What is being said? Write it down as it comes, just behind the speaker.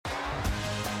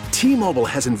T-Mobile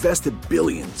has invested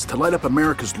billions to light up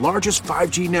America's largest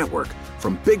 5G network,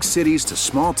 from big cities to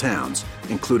small towns,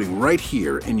 including right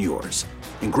here in yours.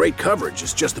 And great coverage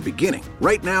is just the beginning.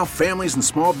 Right now, families and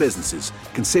small businesses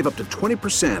can save up to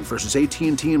 20% versus AT&T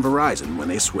and Verizon when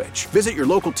they switch. Visit your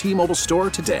local T-Mobile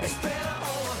store today.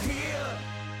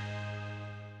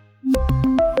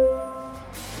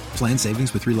 Plan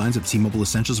savings with 3 lines of T-Mobile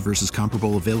Essentials versus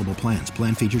comparable available plans.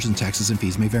 Plan features and taxes and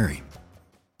fees may vary.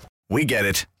 We get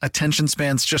it. Attention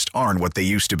spans just aren't what they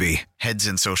used to be. Heads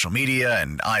in social media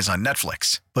and eyes on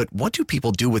Netflix. But what do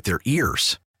people do with their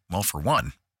ears? Well, for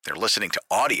one, they're listening to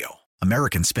audio.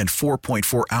 Americans spend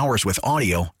 4.4 hours with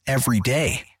audio every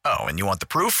day. Oh, and you want the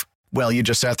proof? Well, you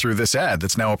just sat through this ad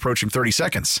that's now approaching 30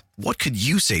 seconds. What could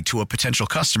you say to a potential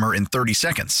customer in 30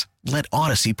 seconds? Let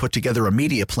Odyssey put together a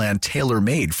media plan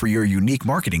tailor-made for your unique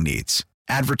marketing needs.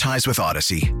 Advertise with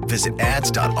Odyssey. Visit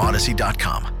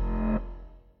ads.odyssey.com.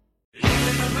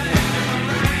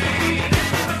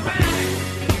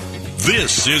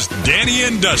 This is Danny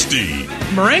and Dusty.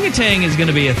 Meringatang is going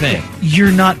to be a thing.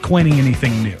 You're not coining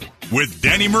anything new. With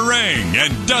Danny Meringue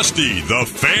and Dusty, the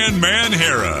Fan Man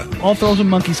Hera. I'll throw some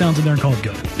monkey sounds in there and call it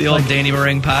good. The old Danny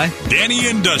Meringue pie. Danny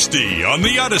and Dusty on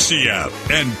the Odyssey app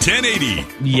and 1080.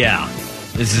 Yeah,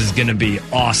 this is going to be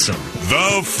awesome.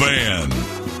 The Fan.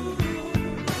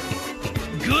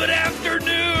 Good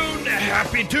afternoon.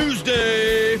 Happy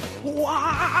Tuesday.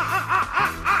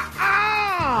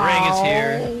 Meringue is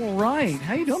here. All right.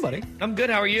 How you doing, buddy? I'm good.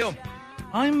 How are you?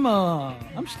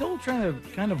 I'm still trying to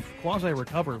kind of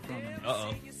quasi-recover from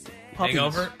puppies.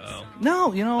 Hangover? Oh.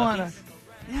 No, you know what?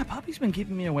 Puppies? Puppy's been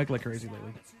keeping me awake like crazy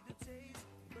lately.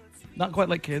 Not quite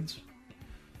like kids.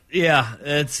 Yeah,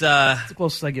 it's the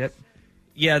closest I get.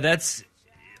 Yeah, that's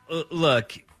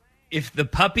look, if the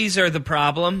puppies are the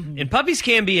problem, and puppies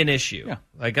can be an issue. Yeah.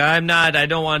 Like I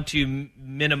don't want to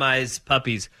minimize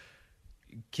puppies.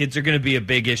 Kids are going to be a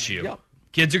big issue. Yep.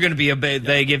 Kids are going to be a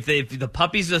big. If the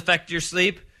puppies affect your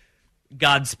sleep,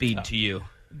 Godspeed to you.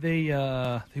 They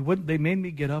made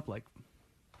me get up like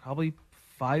probably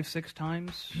 5-6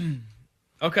 times.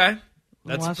 Okay,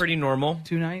 that's pretty normal.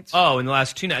 2 nights. Oh, in the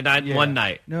last 2 nights, not one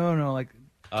night. No, like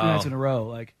 2 nights in a row.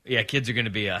 Like kids are going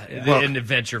to be an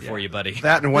adventure for you, buddy.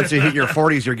 That, and once you hit your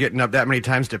 40s, you're getting up that many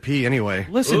times to pee anyway.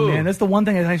 Listen, man, that's the one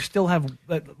thing that I still have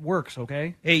that works.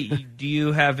 Okay. Hey, do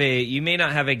you have you may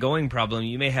not have a going problem.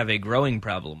 You may have a growing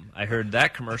problem. I heard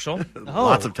that commercial.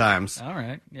 Lots of times. All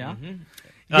right. Yeah.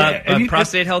 Mm-hmm.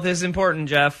 Prostate health is important,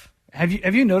 Jeff. Have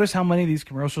you noticed how many of these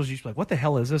commercials you should be like, what the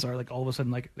hell is this? Or like all of a sudden,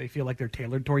 like they feel like they're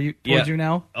tailored towards you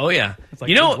now. Oh yeah. It's like,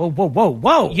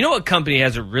 whoa. You know what company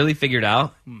hasn't really figured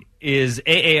out is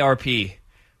AARP,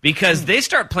 because they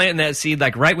start planting that seed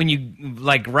like right when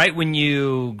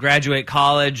you graduate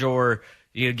college or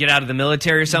you get out of the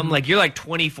military or something. Like you're like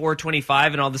 24,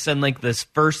 25, and all of a sudden like this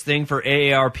first thing for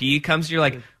AARP comes. You're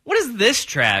like, what is this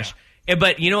trash?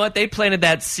 But you know what? They planted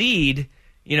that seed,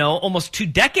 almost 2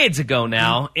 decades ago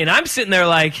now, and I'm sitting there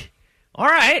like, all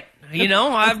right,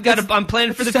 I'm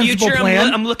planning for the future.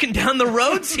 I'm looking down the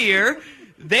roads here.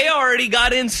 They already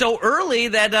got in so early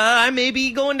that I may be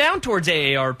going down towards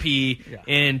AARP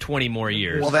in 20 more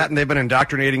years. Well, that, and they've been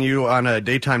indoctrinating you on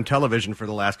daytime television for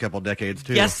the last couple decades,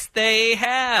 too. Yes, they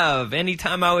have.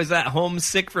 Anytime I was at home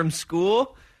sick from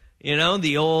school,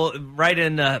 the old right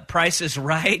in Price is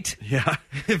Right,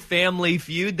 Family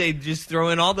Feud, they just throw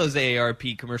in all those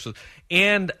AARP commercials.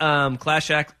 And class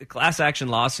action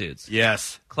lawsuits.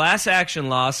 Yes. Class action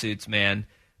lawsuits, man.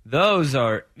 Those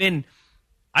are...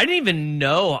 I didn't even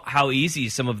know how easy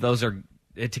some of those are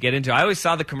to get into. I always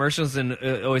saw the commercials and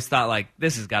always thought, like,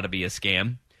 this has got to be a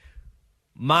scam.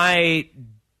 My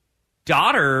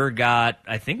daughter got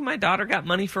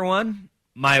money for one.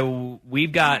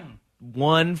 We've got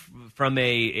one from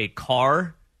a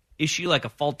car issue, like a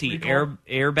faulty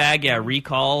airbag,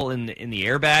 recall in the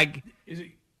airbag. Is it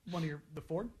one of the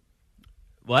Ford?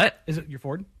 What? Is it your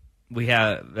Ford?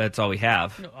 That's all we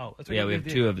have. No, that's we have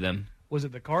 2 of them. Was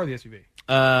it the car or the SUV?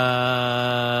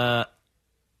 Because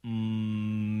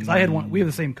I had one. We have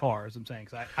the same car, as I'm saying.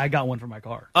 Because I got one for my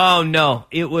car. Oh no,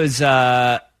 it was.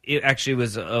 It actually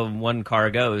was one car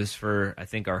ago. It was for I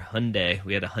think our Hyundai.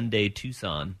 We had a Hyundai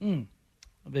Tucson.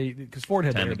 Because Ford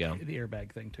had the the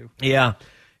airbag thing too. Yeah,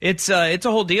 it's a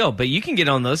whole deal. But you can get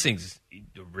on those things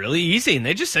really easy, and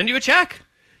they just send you a check.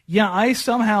 Yeah, I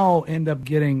somehow end up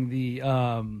getting the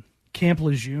Camp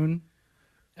Lejeune.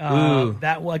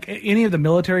 That like any of the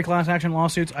military class action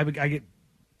lawsuits, I get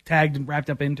tagged and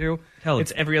wrapped up into. Hell,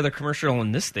 it's every other commercial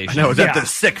on this station. I know, it's at the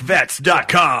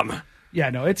sickvets.com. Yeah,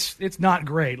 no, it's not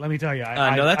great. Let me tell you.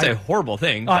 No, that's a horrible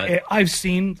thing. But... I've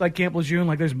seen like Camp Lejeune,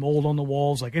 like there's mold on the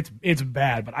walls, like it's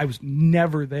bad. But I was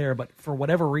never there. But for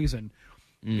whatever reason,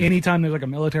 anytime there's like a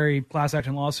military class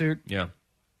action lawsuit,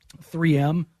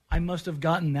 3M, I must have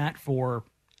gotten that for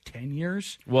 10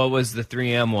 years. What was the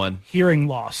 3M one? Hearing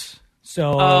loss.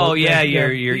 So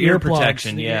your ear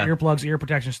protection, earplugs, ear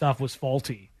protection stuff was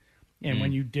faulty. And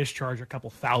when you discharge a couple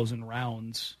thousand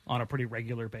rounds on a pretty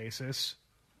regular basis,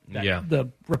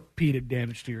 the repeated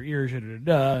damage to your ears,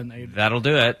 that'll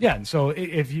do it. Yeah, and so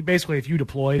if you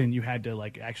deployed and you had to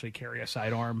like actually carry a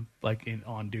sidearm like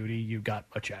on duty, you got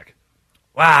a check.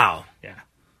 Wow. Yeah.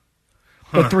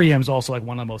 But 3M's also like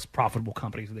one of the most profitable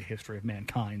companies in the history of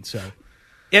mankind. So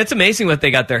it's amazing what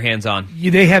they got their hands on.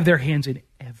 They have their hands in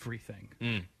everything.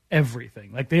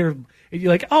 Everyththing. Like you're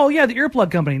like, oh yeah, the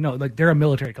earplug company. No, like they're a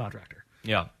military contractor.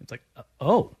 Yeah. It's like,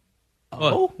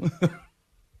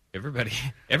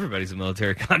 Everybody's a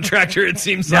military contractor, it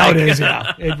seems like. It is,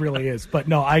 yeah. It really is. But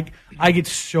no, I get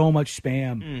so much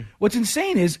spam. What's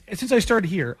insane is, since I started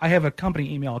here, I have a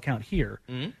company email account here.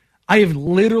 I have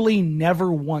literally never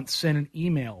once sent an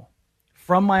email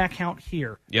from my account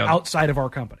here outside of our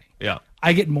company. Yeah.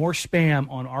 I get more spam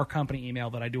on our company email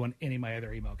than I do on any of my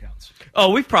other email accounts. Oh,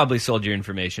 we've probably sold your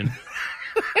information.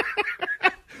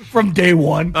 From day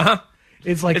one. Uh-huh.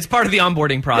 It's like it's part of the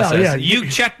onboarding process. Yeah, you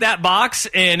check that box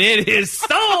and it is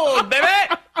sold, baby.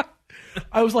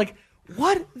 I was like,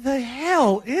 what the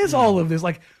hell is all of this?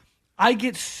 Like, I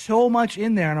get so much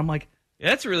in there, and I'm like,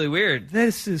 that's really weird.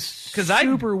 This is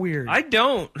super weird. I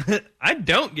don't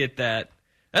get that.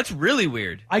 That's really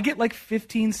weird. I get like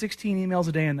 15, 16 emails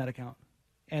a day in that account,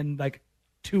 and like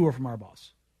 2 are from our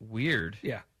boss. Weird.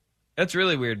 Yeah. That's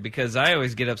really weird because I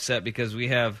always get upset because we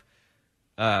have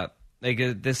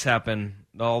this happened.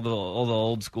 All the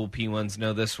old school P1s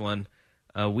know this one.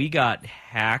 We got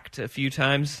hacked a few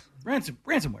times.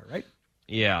 Ransomware, right?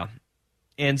 Yeah.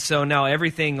 And so now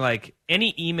everything, like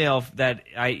any email that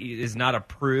is not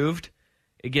approved,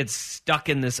 it gets stuck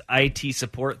in this IT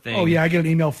support thing. Oh yeah, I get an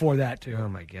email for that too. Oh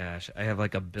my gosh, I have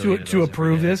like a billion to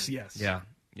approve this. Yes. Yeah,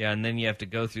 and then you have to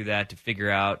go through that to figure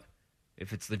out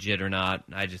if it's legit or not.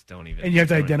 I just don't even. And you have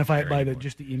to identify it by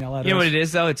just the email address. You know what it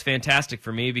is though? It's fantastic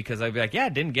for me because I'd be like, yeah, I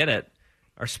didn't get it.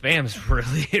 Our spam's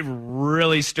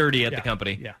really sturdy at the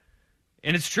company. Yeah,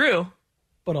 and it's true.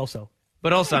 But also,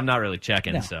 I'm not really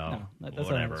checking. That's not how this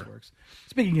works.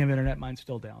 Speaking of internet, mine's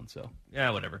still down. So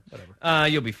yeah, whatever.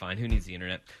 You'll be fine. Who needs the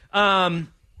internet? I'm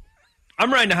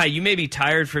riding high. You may be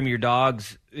tired from your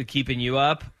dogs keeping you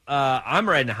up. I'm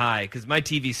riding high because my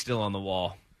TV's still on the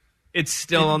wall. It's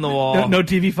still on the wall. No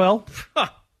TV fell?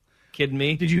 Kidding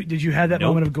me? Did you have that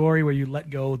moment of glory where you let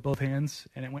go with both hands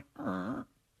and it went, and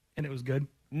it was good?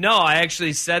 No, I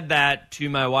actually said that to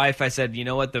my wife. I said, you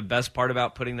know what the best part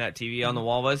about putting that TV on the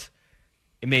wall was?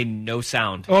 It made no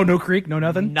sound. Oh, no creak, no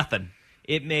nothing? Nothing.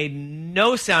 It made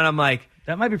no sound. I'm like...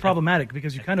 That might be problematic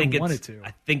because you kind of want it to.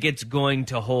 I think it's going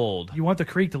to hold. You want the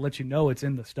creak to let you know it's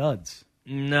in the studs.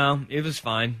 No, it was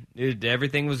fine.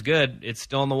 Everything was good. It's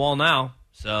still on the wall now.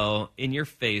 So, in your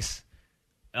face,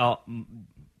 my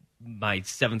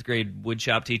 7th grade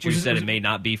woodshop teacher said it may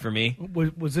not be for me.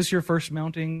 Was this your first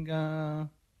mounting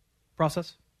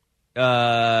process?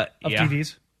 Of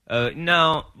TVs?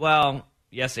 No. Well,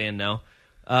 yes and no.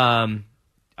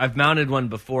 I've mounted one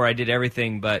before. I did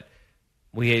everything, but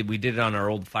we did it on our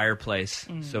old fireplace.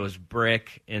 So it was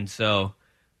brick, and so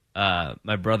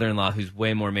my brother-in-law, who's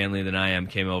way more manly than I am,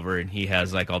 came over, and he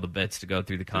has like all the bits to go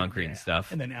through the concrete and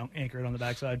stuff. And then anchor it on the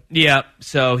backside. Yeah,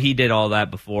 so he did all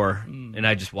that before, and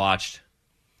I just watched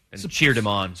and cheered him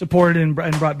on. Supported and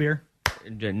brought beer?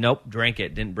 Nope, drank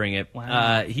it, didn't bring it.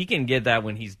 Wow. He can get that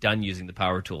when he's done using the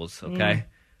power tools, okay?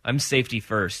 I'm safety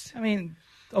first. I mean,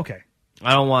 okay.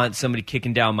 I don't want somebody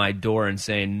kicking down my door and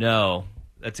saying, no,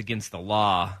 that's against the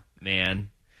law,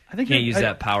 man. I think can't use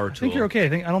that power tool. I think you're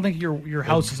okay. I don't think your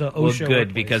house is a OSHA. Well,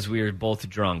 good, because we were both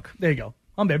drunk. There you go.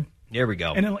 I'm babe. There we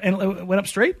go. And it went up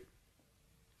straight?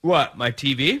 What, my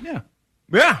TV? Yeah.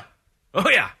 Yeah. Oh,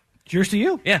 yeah. Cheers to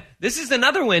you. Yeah. This is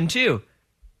another win, too,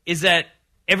 is that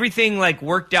everything, like,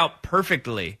 worked out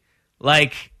perfectly.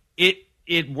 Like,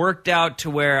 it worked out to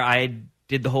where I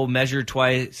did the whole measure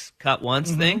twice, cut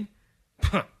once thing.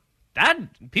 That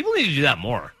people need to do that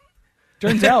more.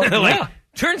 Turns out,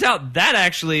 Turns out that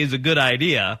actually is a good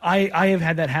idea. I have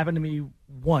had that happen to me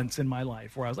once in my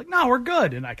life where I was like, no, we're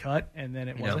good. And I cut, and then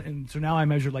it wasn't. And so now I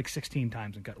measured like 16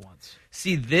 times and cut once.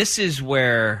 See, this is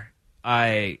where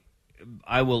I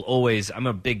will always, I'm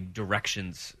a big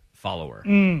directions follower.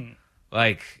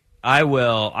 Like, I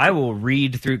will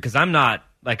read through, because I'm not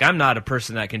a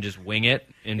person that can just wing it.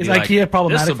 And is IKEA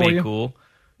problematic for you? This'll be cool.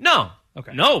 No,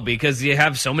 Okay. No, because you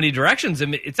have so many directions. I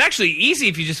mean, it's actually easy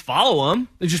if you just follow them.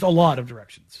 There's just a lot of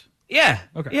directions. Yeah.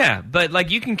 Okay. Yeah, but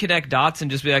like you can connect dots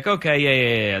and just be like, okay,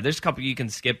 yeah. There's a couple you can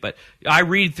skip, but I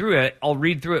read through it. I'll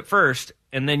read through it first,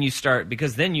 and then you start,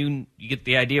 because then you get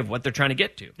the idea of what they're trying to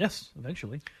get to. Yes,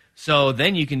 eventually. So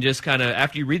then you can just kind of,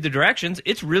 after you read the directions,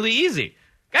 it's really easy.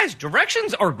 Guys,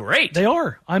 directions are great. They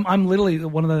are. I'm literally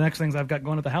one of the next things I've got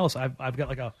going at the house. I've got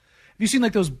like a. Have you seen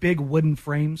like those big wooden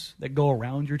frames that go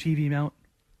around your TV mount?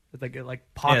 That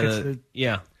like pockets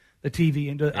the TV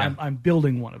into. Yeah. I'm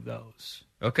building one of those.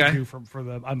 Okay. To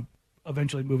do I'm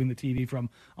eventually moving the TV from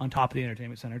on top of the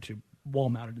entertainment center to wall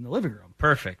mounted in the living room.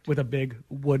 Perfect. With a big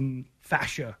wooden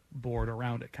fascia board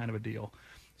around it, kind of a deal.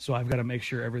 So I've got to make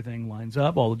sure everything lines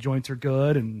up, all the joints are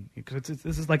good, and because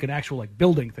this is like an actual like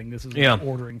building thing. This is like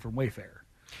ordering from Wayfair.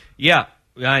 Yeah,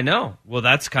 I know. Well,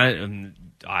 that's kind of.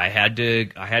 I had to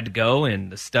go,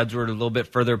 and the studs were a little bit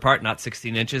further apart, not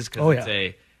 16 inches, because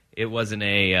it wasn't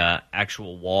a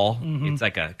actual wall. Mm-hmm. It's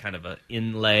like a kind of a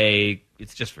inlay.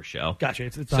 It's just for show. Gotcha.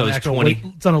 It's so it's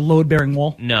 20. It's on a load bearing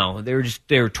wall. No, they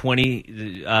were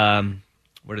 20.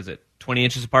 What is it? 20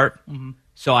 inches apart. Mm-hmm.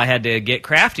 So I had to get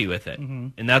crafty with it,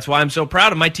 and that's why I'm so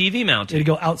proud of my TV mount. Did you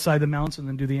go outside the mounts and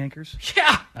then do the anchors?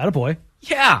 Yeah. Attaboy.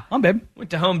 Yeah. I'm babe.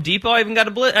 Went to Home Depot. I even got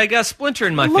a splinter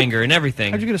in my finger and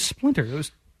everything. How'd you get a splinter? It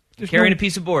was carrying a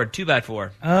piece of board,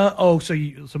 2x4. So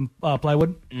you some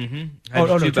plywood? Mm-hmm. Oh,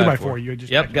 no, 2x4. You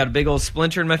just got a big old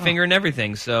splinter in my finger and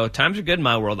everything. So times are good in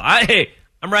my world. I'm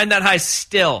riding that high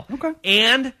still. Okay.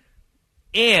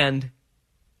 And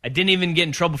I didn't even get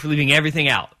in trouble for leaving everything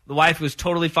out. The wife was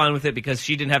totally fine with it because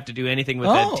she didn't have to do anything with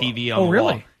that TV on the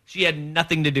really? wall. She had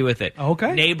nothing to do with it.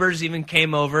 Okay. Neighbors even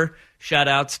came over. Shout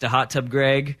outs to Hot Tub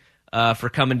Greg for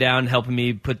coming down and helping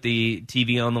me put the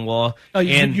TV on the wall. Oh,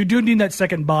 you do need that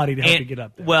second body to help you get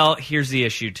up there. Well, here's the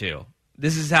issue, too.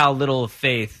 This is how little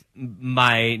faith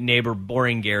my neighbor,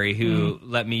 Boring Gary, who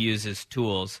let me use his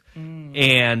tools,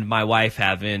 and my wife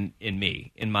have in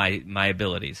me, in my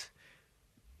abilities.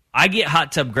 I get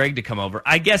Hot Tub Greg to come over.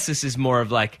 I guess this is more of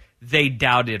like they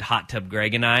doubted Hot Tub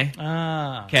Greg and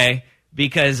I. Okay?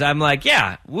 Because I'm like,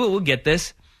 yeah, we'll get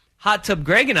this. Hot Tub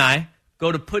Greg and I go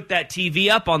to put that TV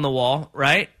up on the wall,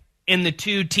 right? And the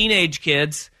two teenage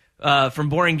kids from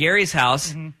Boring Gary's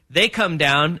house, they come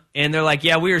down and they're like,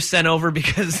 yeah, we were sent over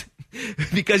because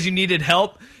you needed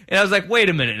help. And I was like, wait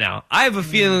a minute now. I have a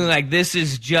feeling like this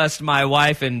is just my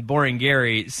wife and Boring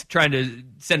Gary trying to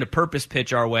send a purpose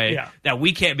pitch our way that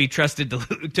we can't be trusted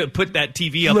to put that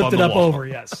TV up on the wall. Lift it up over,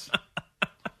 yes.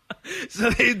 So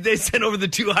they sent over the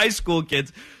two high school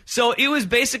kids. So it was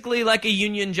basically like a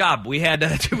union job. We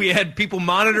had people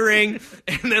monitoring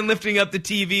and then lifting up the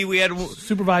TV. We had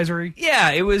supervisory. Yeah,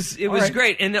 it was right.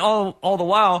 Great. And all the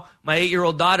while, my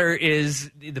 8-year-old daughter is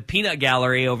the peanut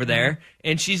gallery over there,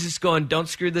 and she's just going, "Don't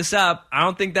screw this up. I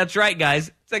don't think that's right,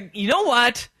 guys." It's like, you know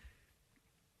what?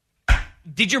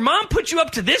 Did your mom put you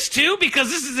up to this too? Because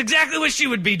this is exactly what she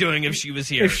would be doing if she was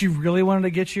here. If she really wanted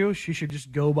to get you, she should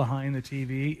just go behind the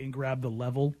TV and grab the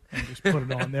level and just put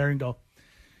it on there and go,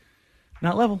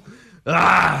 not level.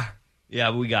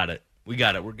 Yeah, we got it.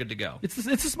 We're good to go. It's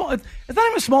not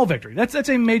even a small victory. That's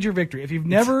a major victory. If you've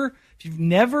never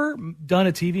done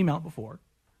a TV mount before,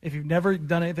 if you've never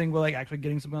done anything with like actually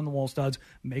getting something on the wall studs,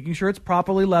 making sure it's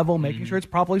properly level, making sure it's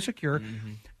properly secure.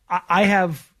 I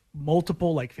have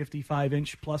multiple like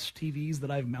 55-inch plus TVs that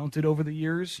I've mounted over the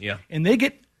years. Yeah. And they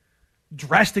get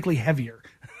drastically heavier.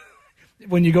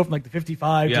 When you go from like the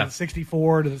 55 to the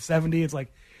 64 to the 70, it's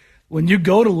like when you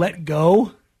go to let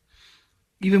go,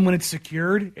 even when it's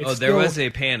secured, it's there was a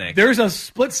panic. There's a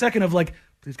split second of like,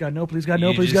 please God, no, please God,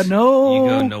 no, please God, no. You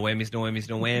go, no whammies, no whammies,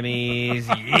 no whammies.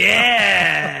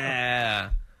 Yeah.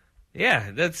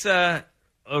 Yeah, that's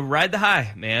ride the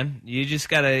high, man. You just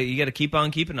gotta keep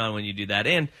on keeping on when you do that.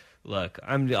 And look,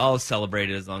 I'll celebrate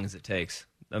it as long as it takes.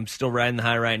 I'm still riding the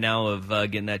high right now of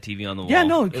getting that TV on the wall. Yeah,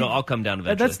 no, it'll all come down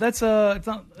eventually. That's it's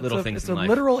not little things. It's a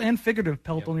literal and figurative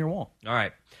pelt on your wall. All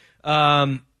right.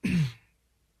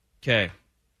 Okay,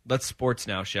 let's sports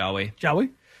now, shall we? Shall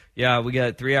we? Yeah, we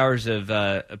got 3 hours of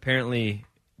apparently.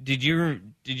 Did you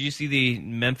see the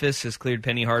Memphis has cleared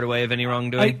Penny Hardaway of any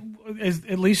wrongdoing?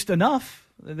 At least enough.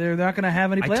 They're not going to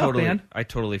have any playoff ban. I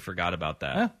totally forgot about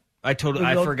that. Yeah. I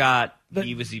forgot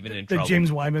he was even in trouble.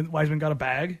 James Wiseman got a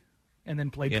bag and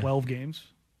then played 12 games.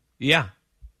 Yeah.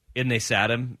 And they sat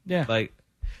him. Yeah. Like,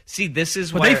 see, this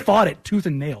is why. But they fought it tooth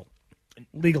and nail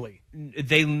legally.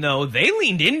 They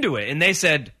leaned into it and they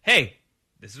said, hey,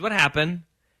 this is what happened.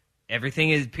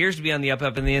 Everything appears to be on the up,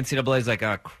 and the NCAA is like,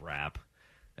 oh, crap.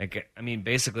 Like, I mean,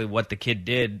 basically what the kid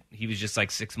did, he was just like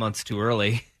 6 months too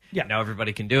early. Yeah. Now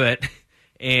everybody can do it.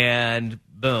 and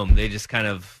boom, they just kind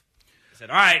of said,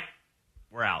 all right,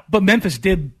 we're out. But Memphis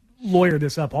did lawyer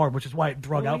this up hard, which is why it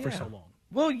drug out for so long.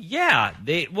 Well, yeah.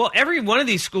 Every one of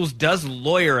these schools does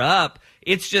lawyer up.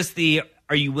 It's just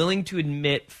are you willing to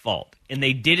admit fault? And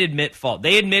they did admit fault.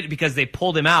 They admit because they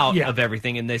pulled him out of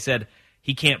everything, and they said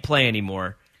he can't play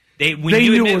anymore. They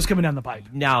knew it was coming down the pipe.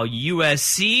 Now,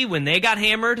 USC, when they got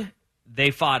hammered, they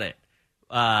fought it.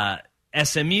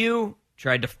 SMU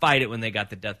tried to fight it when they got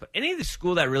the death. But any of the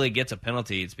school that really gets a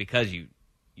penalty, it's because you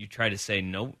try to say,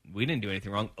 no, we didn't do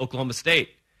anything wrong. Oklahoma State,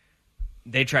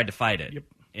 they tried to fight it,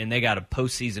 and they got a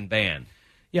postseason ban.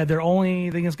 Yeah, their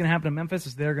only thing that's going to happen in Memphis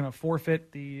is they're going to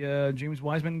forfeit the James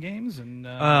Wiseman games. And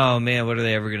oh, man, what are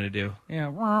they ever going to do? Yeah,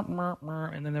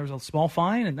 and then there was a small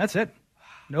fine, and that's it.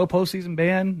 No postseason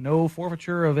ban, no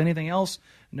forfeiture of anything else,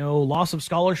 no loss of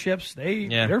scholarships.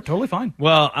 They're totally fine.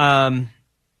 Well,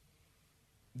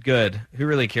 good. Who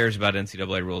really cares about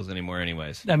NCAA rules anymore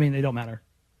anyways? I mean, they don't matter.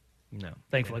 No.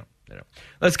 Thankfully. They don't.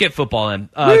 Let's get football in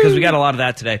because we got a lot of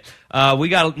that today. We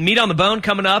got meat on the bone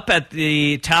coming up at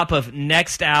the top of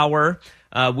next hour.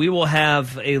 We will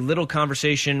have a little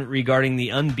conversation regarding the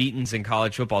unbeatens in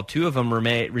college football. 2 of them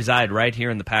reside right here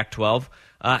in the Pac-12.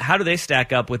 How do they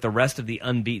stack up with the rest of the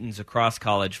unbeatens across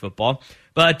college football?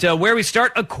 But where we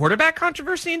start, a quarterback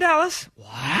controversy in Dallas?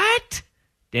 What?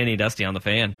 Danny and Dusty on the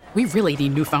Fan. We really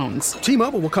need new phones.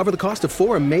 T-Mobile will cover the cost of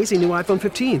 4 amazing new iPhone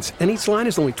 15s, and each line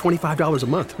is only $25 a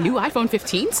month. New iPhone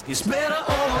 15s? It's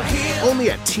better over here. Only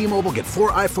at T-Mobile, get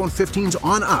 4 iPhone 15s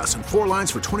on us and 4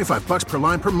 lines for $25 per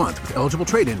line per month with eligible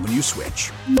trade-in when you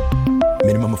switch.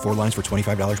 Minimum of 4 lines for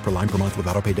 $25 per line per month with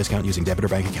autopay discount using debit or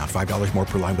bank account. $5 more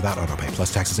per line without autopay,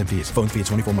 plus taxes and fees. Phone fee at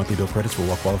 24 monthly bill credits for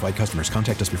well-qualified customers.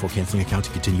 Contact us before canceling account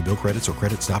to continue bill credits or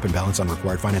credit stop and balance on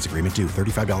required finance agreement due.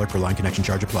 $35 per line connection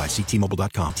charge applies. See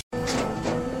T-Mobile.com.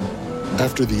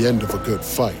 After the end of a good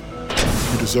fight,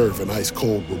 you deserve an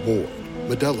ice-cold reward.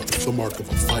 Modelo is the mark of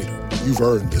a fighter. You've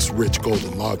earned this rich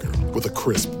golden lager with a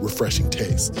crisp, refreshing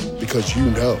taste. Because you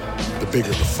know, the bigger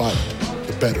the fight,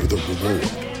 the better the reward.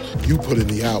 You put in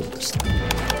the hours,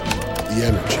 the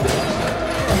energy,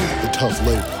 the tough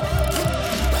labor.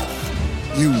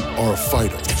 You are a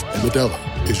fighter, and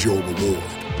Modelo is your reward.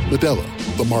 Modelo,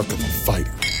 the mark of a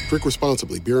fighter. Drink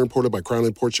responsibly. Beer imported by Crown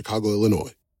Imports, Chicago,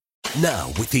 Illinois. Now,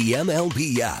 with the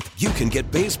MLB app, you can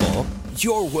get baseball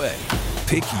your way.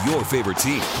 Pick your favorite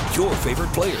team, your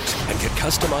favorite players, and get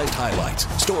customized highlights,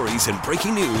 stories, and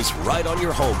breaking news right on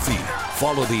your home feed.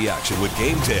 Follow the action with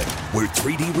Game 10, where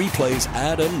 3D replays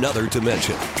add another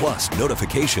dimension. Plus,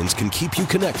 notifications can keep you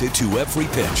connected to every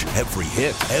pitch, every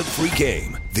hit, every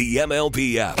game. The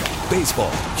MLB app.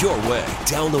 Baseball your way.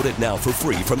 Download it now for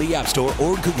free from the App Store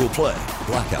or Google Play.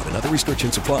 Blackout and other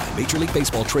restrictions apply. Major League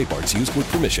Baseball trademarks used with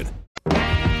permission.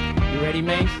 You ready,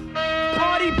 Mace?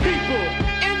 Party people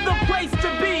in the place to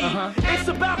be. It's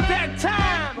about that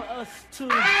time for us to.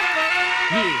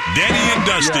 Danny and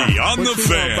Dusty on What the you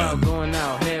know Fan. about going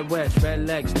out, head west, red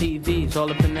legs, TVs, all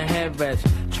up in the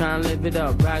headrest. Try and live it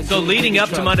up. So leading up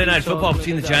to Monday Night Football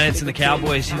between the Giants and the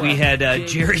Cowboys, we had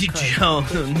Jerry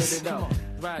Jones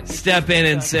step in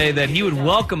and say that he would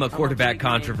welcome a quarterback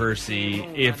controversy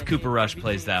if Cooper Rush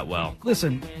plays that well.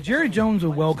 Listen, Jerry Jones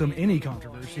would welcome any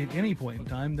controversy at any point in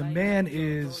time. The man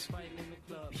is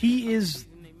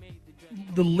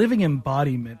the living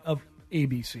embodiment of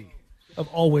ABC, of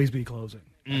always be closing.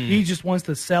 He just wants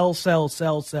to sell.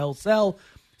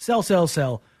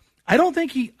 I don't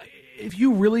think if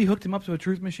you really hooked him up to a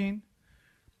truth machine,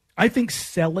 I think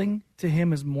selling to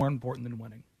him is more important than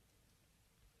winning.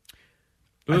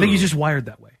 I think he's just wired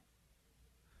that way.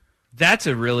 That's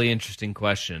a really interesting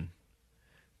question.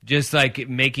 Just like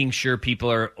making sure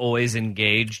people are always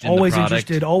engaged in always the product.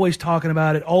 Interested, always talking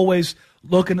about it, always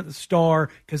looking at the star,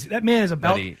 because that man is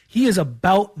about he is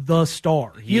about the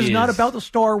star. He is not about the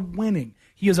star winning.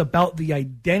 He is about the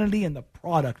identity and the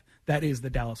product that is the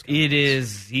Dallas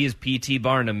Cowboys. He is P.T.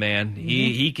 Barnum, man. Mm-hmm.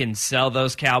 He can sell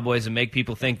those Cowboys and make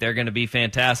people think they're going to be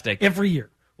fantastic. Every year.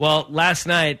 Well, last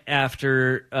night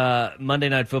after Monday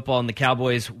Night Football and the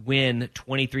Cowboys win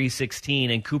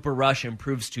 23-16 and Cooper Rush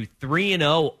improves to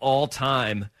 3-0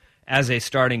 all-time as a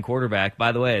starting quarterback.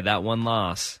 By the way, that one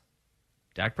loss,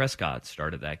 Dak Prescott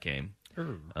started that game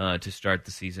to start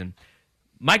the season.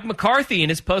 Mike McCarthy in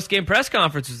his post-game press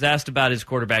conference was asked about his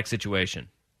quarterback situation.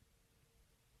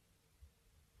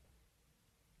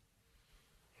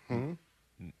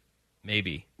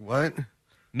 Maybe. What?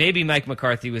 Maybe Mike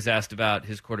McCarthy was asked about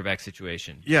his quarterback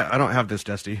situation. Yeah, I don't have this,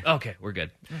 Dusty. Okay, we're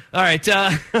good. All right.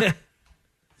 Sorry,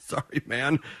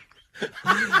 man.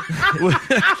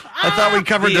 I thought we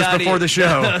covered this before the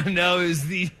show. No, it was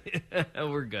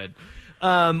we're good.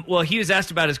 Well, he was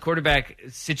asked about his quarterback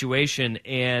situation,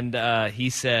 and he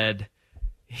said,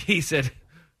 is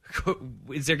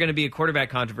there going to be a quarterback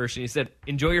controversy? He said,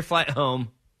 enjoy your flight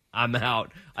home. I'm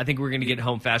out. I think we're going to get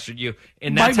home faster than you.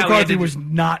 And that's Mike how McCarthy was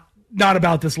not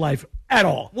about this life at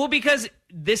all. Well, because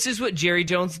this is what Jerry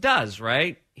Jones does,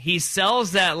 right? He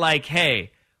sells that like,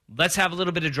 hey, let's have a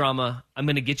little bit of drama. I'm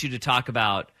going to get you to talk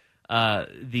about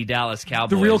the Dallas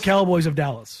Cowboys. The real Cowboys of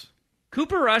Dallas.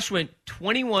 Cooper Rush went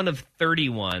 21 of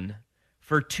 31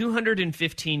 for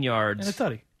 215 yards and a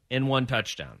tutty and 1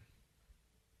 touchdown.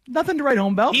 Nothing to write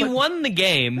home about. He won the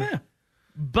game,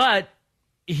 but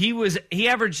he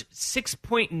averaged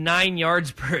 6.9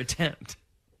 yards per attempt.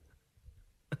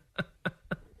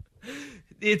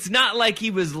 It's not like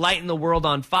he was lighting the world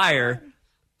on fire,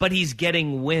 but he's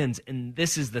getting wins. And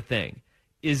this is the thing,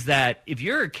 is that if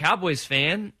you're a Cowboys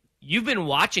fan, you've been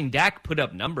watching Dak put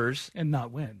up numbers. And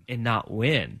not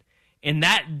win. And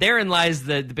that therein lies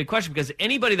the big question, because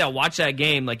anybody that watched that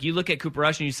game, like you look at Cooper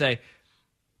Rush and you say,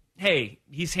 hey,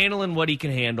 he's handling what he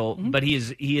can handle, but he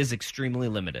is extremely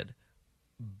limited.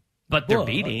 But they're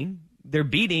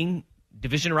beating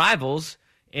division rivals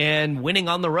and winning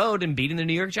on the road and beating the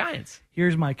New York Giants.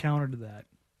 Here's my counter to that.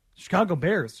 Chicago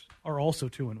Bears are also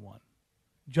 2-1.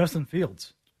 Justin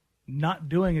Fields, not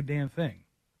doing a damn thing.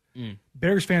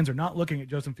 Bears fans are not looking at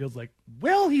Justin Fields like,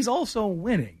 well, he's also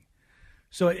winning.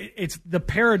 So it's the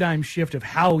paradigm shift of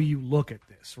how you look at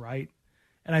this, right?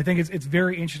 And I think it's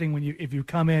very interesting if you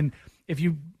come in, if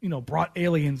you brought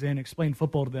aliens in, explained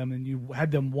football to them, and you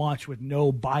had them watch with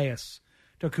no bias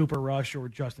to Cooper Rush or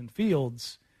Justin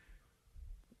Fields,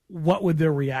 what would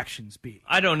their reactions be?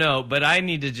 I don't know, but I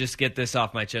need to just get this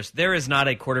off my chest. There is not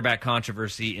a quarterback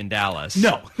controversy in Dallas.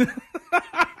 No.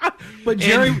 But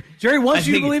Jerry wants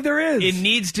you to believe there is. It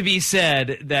needs to be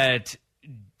said that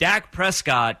Dak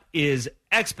Prescott is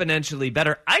exponentially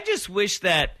better. I just wish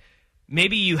that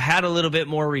maybe you had a little bit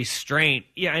more restraint.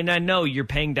 Yeah, and I know you're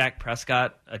paying Dak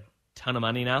Prescott a ton of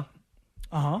money now,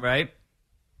 right?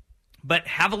 But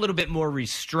have a little bit more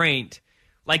restraint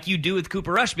like you do with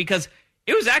Cooper Rush, because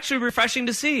it was actually refreshing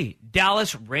to see.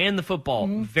 Dallas ran the football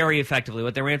very effectively.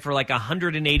 What they ran for like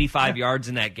 185 yards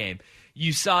in that game.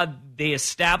 You saw they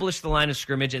established the line of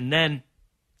scrimmage, and then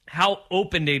how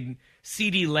open did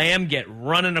CeeDee Lamb get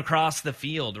running across the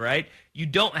field, right? You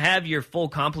don't have your full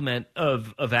complement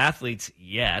of athletes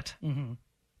yet.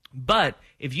 But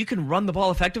if you can run the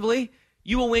ball effectively,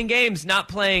 you will win games, not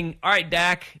playing, all right,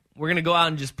 Dak, we're going to go out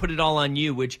and just put it all on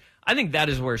you, which I think that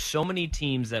is where so many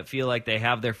teams that feel like they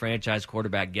have their franchise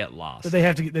quarterback get lost. So they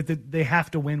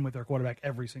have to win with their quarterback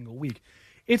every single week.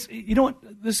 It's, what,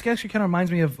 this actually kind of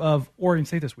reminds me of Oregon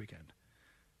State this weekend.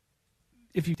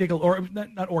 If you take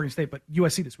not Oregon State, but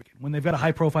USC this weekend, when they've got a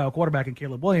high-profile quarterback in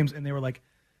Caleb Williams, and they were like,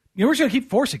 we're just going to keep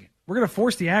forcing it. We're going to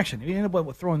force the action. He ended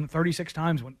up throwing 36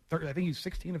 times. I think he's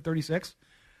 16 of 36.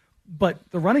 But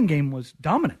the running game was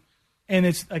dominant. And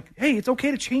it's like, hey, it's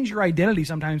okay to change your identity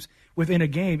sometimes within a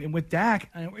game. And with Dak,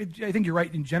 I think you're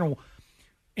right in general.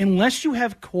 Unless you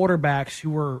have quarterbacks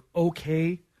who are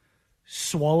okay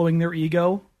swallowing their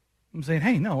ego, I'm saying,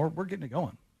 hey, no, we're getting it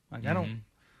going. Like, I don't.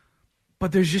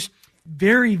 But there's just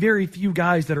very, very few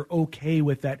guys that are okay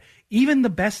with that. Even the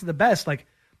best of the best, like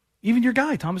even your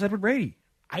guy, Thomas Edward Brady.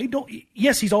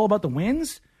 Yes, he's all about the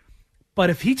wins, but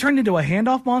if he turned into a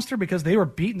handoff monster because they were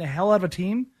beating the hell out of a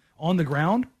team on the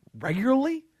ground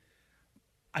regularly,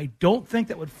 I don't think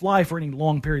that would fly for any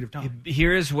long period of time.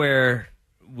 Here's where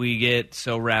we get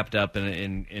so wrapped up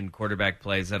in quarterback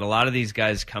plays that a lot of these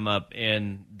guys come up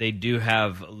and they do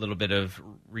have a little bit of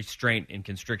restraint and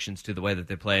constrictions to the way that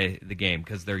they play the game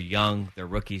because they're young, they're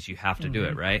rookies, you have to do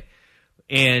it, right?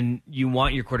 And you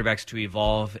want your quarterbacks to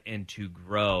evolve and to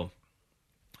grow.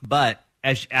 But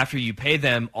after you pay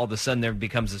them, all of a sudden there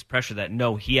becomes this pressure that,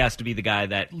 no, he has to be the guy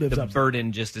that the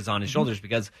burden just is on his shoulders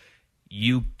because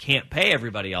you can't pay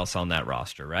everybody else on that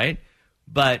roster, right?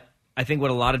 But I think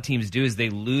what a lot of teams do is they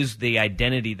lose the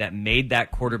identity that made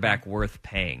that quarterback worth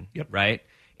paying, right?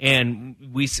 And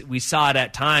we saw it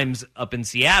at times up in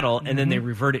Seattle, and then they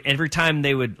reverted. Every time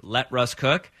they would let Russ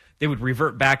cook, they would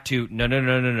revert back to,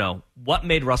 no. What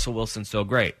made Russell Wilson so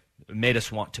great? It made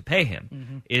us want to pay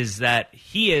him is that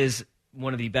he is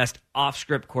one of the best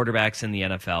off-script quarterbacks in the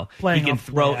NFL. He can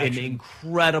throw an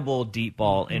incredible deep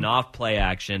ball in off-play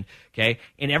action, okay?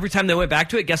 And every time they went back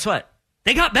to it, guess what?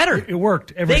 They got better. It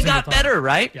worked. They got better,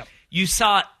 right? Yep. You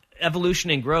saw evolution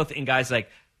and growth in guys like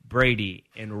Brady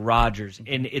and Rodgers,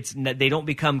 and they don't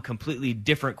become completely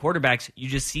different quarterbacks. You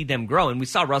just see them grow. And we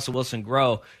saw Russell Wilson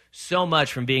grow so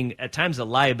much from being at times a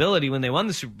liability when they won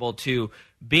the Super Bowl to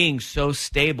being so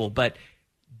stable. But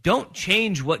don't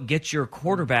change what gets your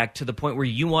quarterback to the point where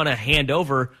you want to hand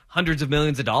over hundreds of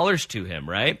millions of dollars to him,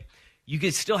 right? You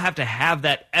could still have to have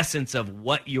that essence of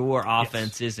what your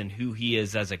offense is and who he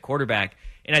is as a quarterback.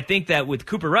 And I think that with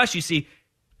Cooper Rush, you see,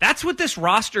 that's what this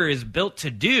roster is built to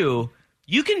do.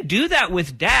 You can do that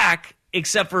with Dak,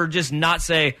 except for just not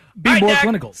say, be more Dak,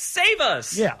 clinical. Save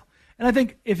us. Yeah. And I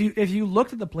think if you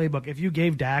looked at the playbook, if you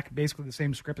gave Dak basically the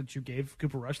same script that you gave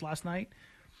Cooper Rush last night,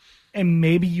 and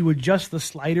maybe you adjust the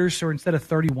sliders so instead of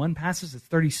 31 passes, it's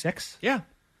 36. Yeah.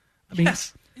 I mean,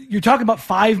 you're talking about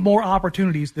 5 more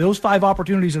opportunities. Those 5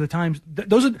 opportunities are the times.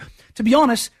 Those are, to be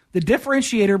honest, the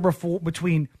differentiator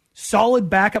between solid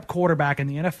backup quarterback in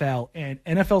the NFL and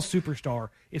NFL superstar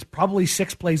is probably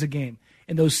 6 plays a game.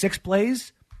 And those 6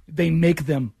 plays, they make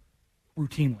them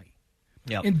routinely.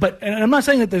 Yep. And I'm not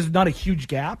saying that there's not a huge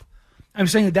gap. I'm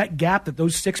saying that gap, that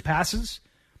those 6 passes,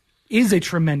 is a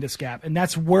tremendous gap, and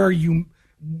that's where you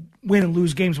win and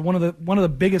lose games. One of the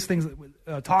biggest things,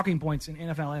 talking points in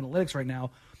NFL analytics right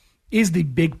now, is the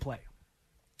big play.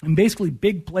 And basically,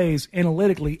 big plays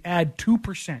analytically add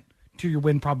 2% to your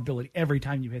win probability every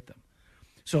time you hit them.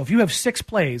 So if you have 6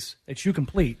 plays that you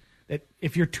complete, that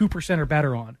if you're 2% or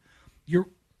better on, you're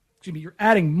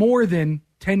adding more than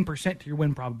 10% to your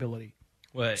win probability.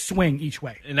 Swing each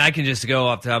way. And I can just go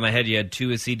off the top of my head. You had 2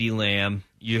 with CeeDee Lamb.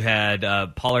 You had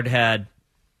Pollard had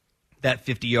that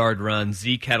 50-yard run.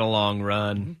 Zeke had a long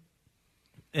run.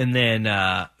 And then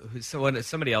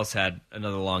somebody else had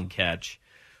another long catch.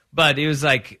 But it was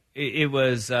like, it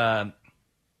was Hendershot.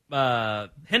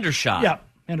 Yeah,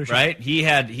 Hendershot. Right? He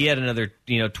had another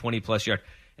 20-plus yard.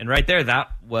 And right there,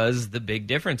 that was the big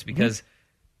difference because,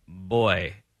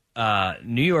 boy,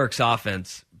 New York's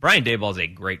offense, Brian Daboll is a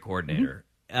great coordinator.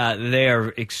 They are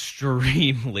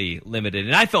extremely limited.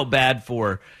 And I felt bad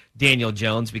for Daniel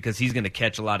Jones because he's going to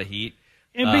catch a lot of heat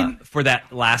for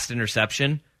that last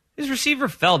interception. His receiver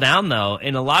fell down, though,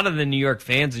 and a lot of the New York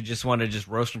fans who just want to just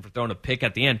roast him for throwing a pick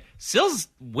at the end. Sills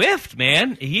whiffed,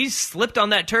 man. He slipped on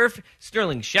that turf.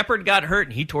 Sterling Shepard got hurt,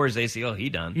 and he tore his ACL.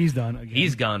 He's done again.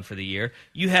 He's gone for the year.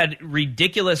 You had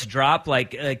ridiculous drop,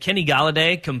 like Kenny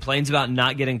Galladay complains about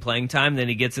not getting playing time, then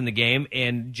he gets in the game,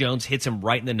 and Jones hits him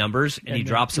right in the numbers, and he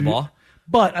drops the ball.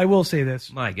 But I will say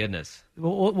this. My goodness.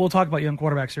 We'll talk about young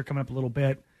quarterbacks here coming up a little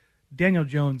bit. Daniel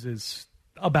Jones is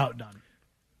about done.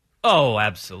 Oh,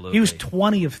 absolutely. He was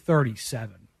 20 of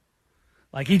 37.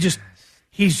 Like he's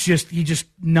just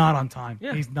not on time.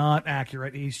 Yeah. He's not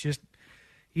accurate.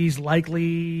 He's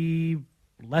likely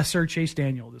lesser Chase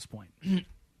Daniel at this point.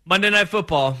 Monday Night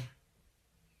Football.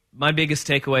 My biggest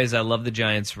takeaway is I love the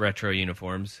Giants' retro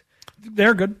uniforms.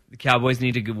 They're good. The Cowboys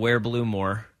need to wear blue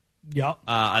more. Yeah.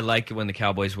 I like it when the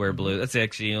Cowboys wear blue. That's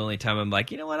actually the only time I'm like,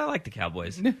 you know what? I like the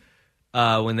Cowboys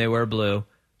when they wear blue.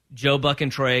 Joe Buck and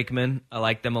Troy Aikman, I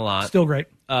like them a lot. Still great.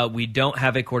 We don't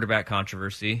have a quarterback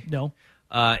controversy. No.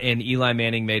 And Eli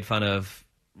Manning made fun of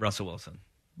Russell Wilson.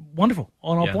 Wonderful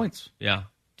on all points. Yeah.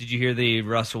 Did you hear the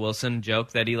Russell Wilson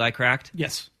joke that Eli cracked?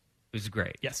 Yes. It was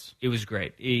great. Yes. It was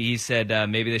great. He said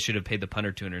maybe they should have paid the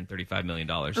punter $235 million.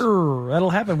 That'll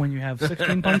happen when you have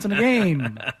 16 punts in a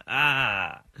game.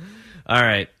 All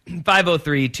right.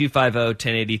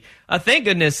 503-250-1080. Thank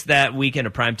goodness that weekend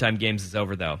of primetime games is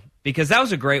over, though, because that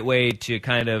was a great way to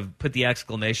kind of put the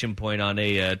exclamation point on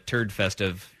a turd fest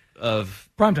of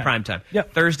primetime.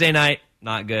 Yep. Thursday night,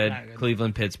 not good.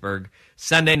 Cleveland, Pittsburgh.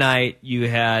 Sunday night, you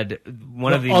had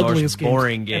one of the most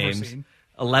boring games,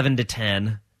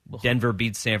 11-10. Denver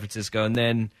beats San Francisco, and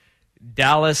then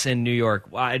Dallas and New York.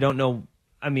 I don't know.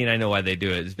 I mean, I know why they do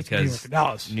it. It's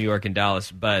because New York and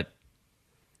Dallas, but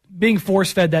being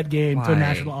force-fed that game to a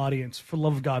national audience, for the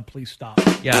love of God, please stop.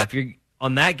 Yeah, if you're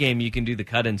on that game, you can do the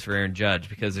cut-ins for Aaron Judge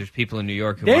because there's people in New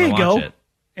York who want to watch it.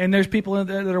 And there's people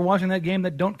that are watching that game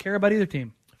that don't care about either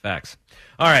team. Facts.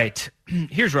 All right,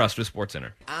 here's Russ with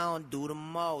SportsCenter. I don't do the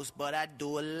most, but I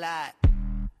do a lot.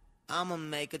 I'ma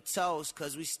make a toast,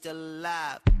 cause we still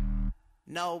alive.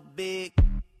 No big,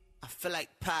 I feel like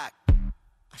Pac.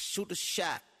 I shoot a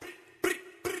shot.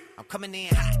 I'm coming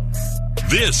in hot.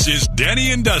 This is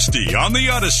Danny and Dusty on the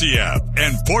Odyssey app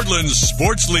and Portland's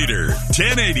sports leader,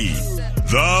 1080,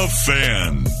 The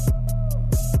Fan.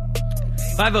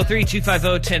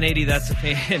 503-250-1080, that's a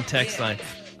fan text line.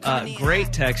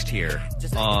 Great text here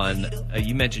on,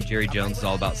 you mentioned Jerry Jones is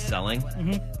all about selling.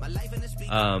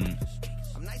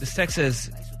 This text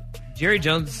says, Jerry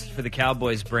Jones for the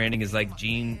Cowboys branding is like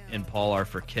Gene and Paul are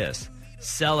for Kiss.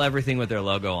 Sell everything with their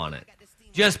logo on it.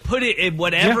 Just put it in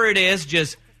whatever it is,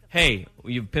 just, hey,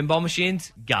 you have pinball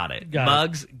machines? Got it.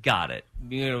 Mugs? Got it.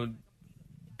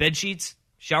 Bed sheets?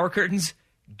 Shower curtains?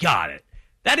 Got it.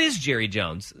 That is Jerry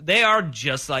Jones. They are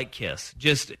just like Kiss.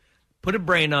 Just put a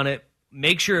brain on it,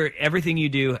 make sure everything you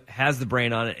do has the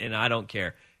brain on it, and I don't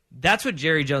care. That's what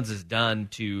Jerry Jones has done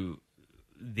to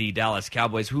the Dallas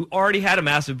Cowboys, who already had a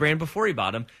massive brain before he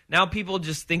bought them. Now people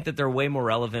just think that they're way more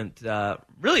relevant,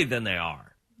 really, than they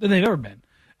are. Than they've ever been.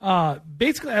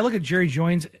 Basically, I look at Jerry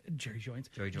Jones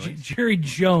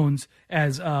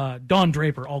as Don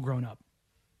Draper all grown up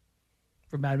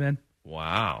from Mad Men.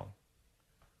 Wow.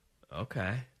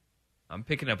 Okay. I'm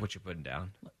picking up what you're putting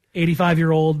down.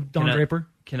 85-year-old Don Draper.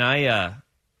 Can I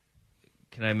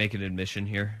make an admission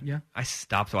here? Yeah. I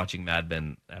stopped watching Mad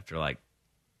Men after like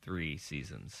 3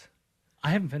 seasons. I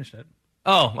haven't finished it.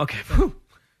 Oh, okay. Whew.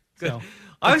 Good. So,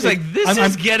 I was like, this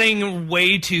is getting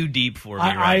way too deep for me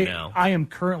right now. I am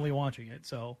currently watching it,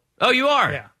 so. Oh, you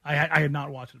are? Yeah. I had not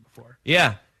watched it before.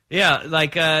 Yeah. Yeah.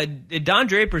 Like, Don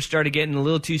Draper started getting a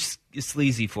little too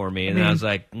sleazy for me, and I was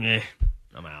like, I'm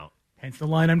out. Hence the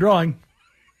line I'm drawing.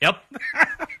 Yep.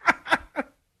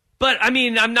 But, I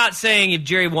mean, I'm not saying if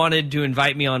Jerry wanted to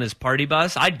invite me on his party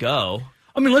bus, I'd go.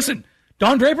 I mean, listen,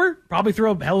 Don Draper probably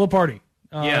threw a hell of a party.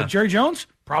 Yeah. Jerry Jones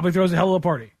probably throws a hell of a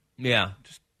party. Yeah.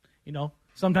 Just,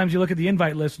 sometimes you look at the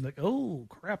invite list and like, oh,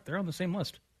 crap, they're on the same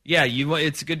list. Yeah,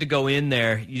 it's good to go in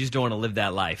there. You just don't want to live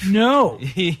that life. No.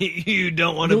 You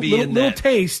don't want to be in that.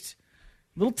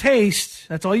 Little taste.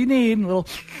 That's all you need. You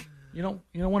don't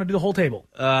want to do the whole table.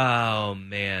 Oh,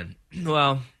 man.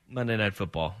 Well, Monday Night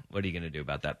Football. What are you going to do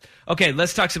about that? Okay,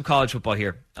 let's talk some college football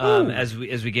here as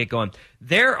we get going.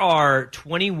 There are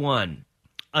 21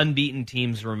 unbeaten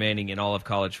teams remaining in all of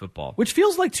college football. Which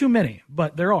feels like too many,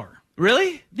 but there are.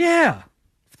 Really? Yeah.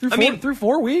 Through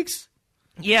 4 weeks?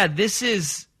 Yeah, this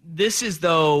is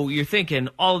though, you're thinking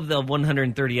all of the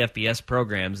 130 FBS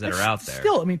programs that are out there.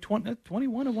 Still, I mean, 21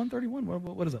 of 131,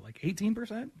 what is it, like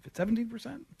 18%?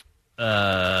 17%?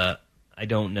 I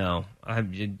don't know.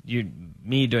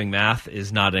 Me doing math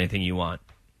is not anything you want.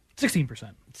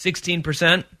 16%.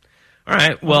 16%? All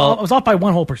right, well. I was off by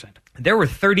 1 whole percent. There were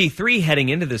 33 heading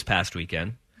into this past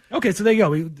weekend. Okay, so there you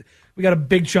go. We got a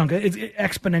big chunk. It's an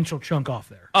exponential chunk off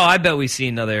there. Oh, I bet we see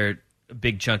another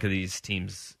big chunk of these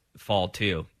teams fall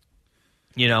too.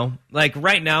 Like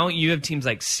right now, you have teams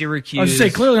like Syracuse. I was going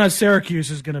to say, clearly not Syracuse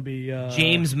is going to be...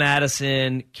 James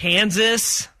Madison,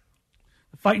 Kansas.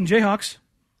 The Fighting Jayhawks.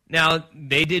 Now,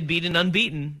 they did beat an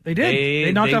unbeaten. They did.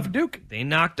 They knocked off Duke. They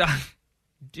knocked off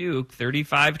Duke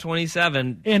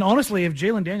 35-27. And honestly, if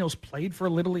Jalen Daniels played for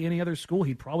literally any other school,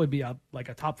 he'd probably be a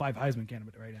top 5 Heisman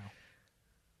candidate right now.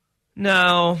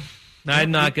 No,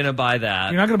 I'm not going to buy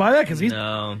that. You're not going to buy that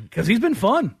because he's been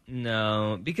fun.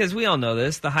 No, because we all know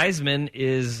this. The Heisman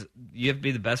is you have to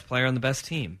be the best player on the best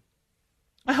team.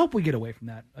 I hope we get away from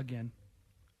that again.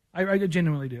 I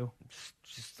genuinely do. It's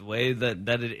just the way that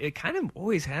it kind of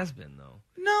always has been, though.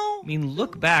 No. I mean,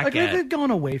 look back they've gone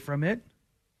away from it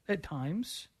at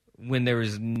times. When there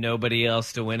was nobody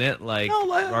else to win it, like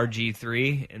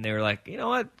RG3, and they were like, you know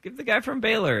what, give the guy from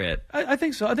Baylor it. I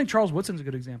think so. I think Charles Woodson's a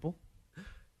good example.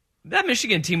 That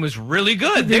Michigan team was really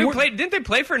good. Didn't they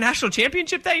play for a national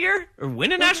championship that year? Or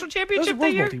win a national championship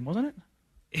that year? It was a Rose Bowl team,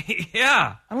 wasn't it?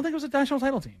 Yeah. I don't think it was a national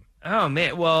title team. Oh,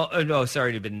 man. Well, no,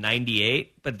 sorry, it would have been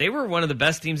 98. But they were one of the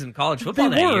best teams in college football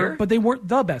that year. But they weren't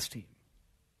the best team.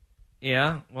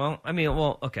 Yeah. Well,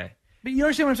 okay. But you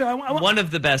understand what I'm saying? One of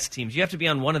the best teams. You have to be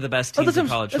on one of the best teams in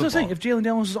college football. That's what I'm saying. If Jalen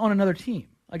Daniels was on another team,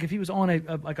 like if he was on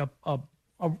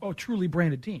a truly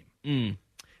branded team.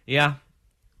 Yeah.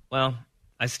 Well,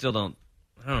 I don't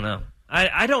know.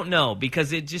 I don't know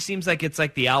because it just seems like it's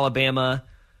like the Alabama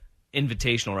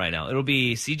Invitational right now. It'll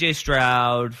be C.J.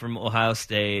 Stroud from Ohio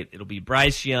State. It'll be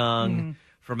Bryce Young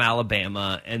from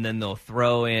Alabama, and then they'll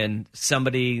throw in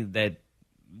somebody that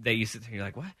you sit there and you're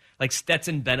like, what? Like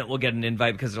Stetson Bennett will get an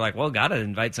invite because they're like, well, got to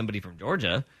invite somebody from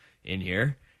Georgia in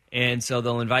here. And so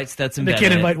they'll invite Stetson Bennett. They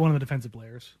can't invite one of the defensive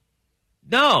players.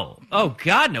 No. Oh,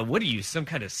 God, no. What are you, some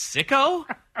kind of sicko?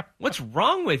 What's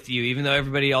wrong with you? Even though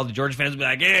all the Georgia fans will be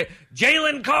like, yeah,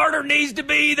 Jalen Carter needs to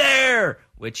be there,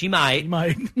 which he might.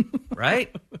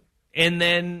 Right? And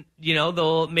then,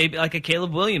 they'll maybe like a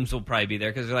Caleb Williams will probably be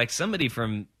there because they're like somebody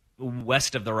from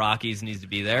west of the Rockies needs to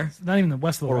be there. It's not even the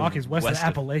west of the Rockies, west of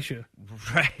Appalachia.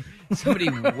 Right. Somebody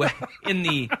in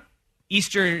the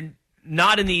eastern,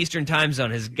 not in the eastern time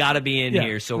zone, has got to be in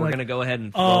here. So we're going to go ahead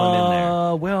and throw him in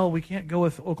there. Well, we can't go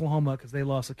with Oklahoma because they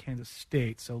lost to Kansas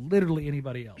State. So literally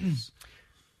anybody else.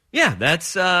 Yeah, that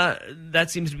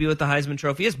seems to be what the Heisman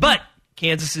Trophy is. But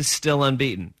Kansas is still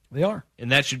unbeaten. They are,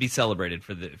 and that should be celebrated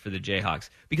for the Jayhawks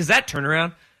because that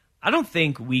turnaround. I don't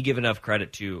think we give enough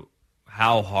credit to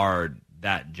how hard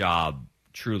that job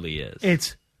truly is.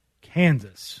 It's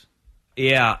Kansas.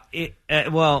 Yeah.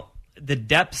 The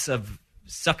depths of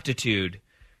suctitude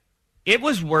It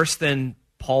was worse than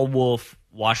Paul Wolf,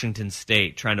 Washington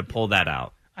State, trying to pull that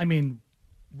out. I mean,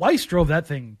 Weiss drove that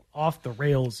thing off the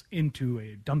rails into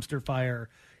a dumpster fire,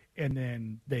 and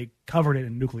then they covered it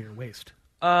in nuclear waste.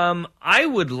 I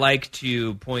would like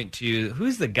to point to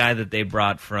who's the guy that they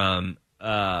brought from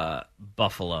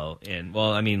Buffalo.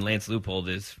 Lance Leupold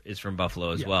is from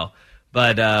Buffalo as well.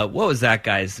 But what was that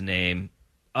guy's name?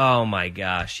 Oh my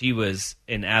gosh, he was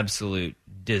an absolute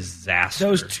disaster.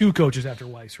 That was 2 coaches after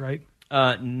Weiss, right?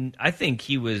 I think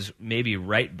he was maybe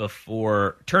right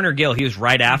before Turner Gill. He was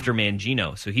right after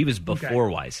Mangino, so he was before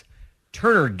Weiss.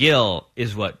 Turner Gill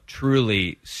is what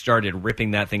truly started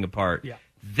ripping that thing apart. Yeah.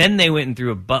 Then they went and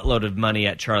threw a buttload of money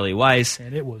at Charlie Weiss.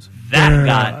 And it was that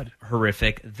got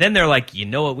horrific. Then they're like, you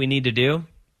know what we need to do?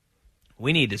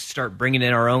 We need to start bringing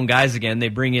in our own guys again. They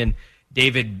bring in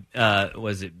David,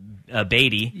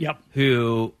 Beatty,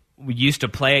 who used to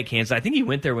play at Kansas. I think he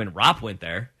went there when Ropp went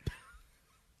there.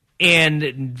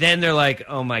 And then they're like,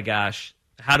 oh my gosh,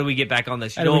 how do we get back on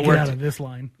this? How do we get out of this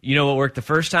line? You know what worked the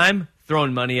first time?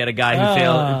 Throwing money at a guy who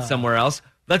failed somewhere else.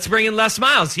 Let's bring in Les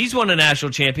Miles. He's won a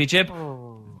national championship.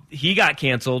 He got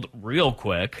canceled real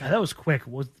quick. Yeah, that was quick.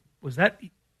 Was that?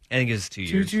 I think it was 2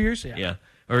 years. 2 years? Yeah.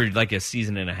 Or like a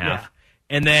season and a half. Yeah.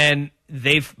 And then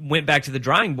they went back to the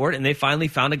drawing board, and they finally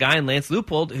found a guy in Lance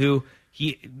Leupold who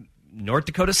North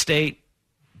Dakota State,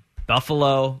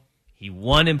 Buffalo. He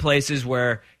won in places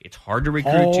where it's hard to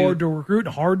recruit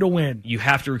hard to win. You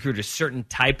have to recruit a certain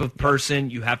type of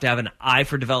person. You have to have an eye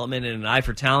for development and an eye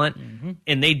for talent. Mm-hmm.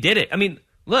 And they did it. I mean,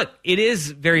 look, it is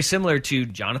very similar to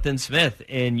Jonathan Smith.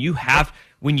 And you have,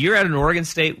 when you're at an Oregon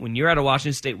State, when you're at a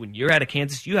Washington State, when you're at a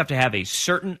Kansas, you have to have a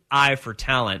certain eye for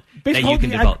talent that you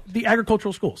can develop. The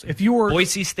agricultural schools. If you were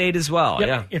Boise State as well,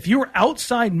 yeah. If you were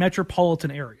outside metropolitan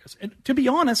areas, and to be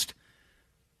honest,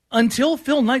 until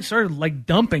Phil Knight started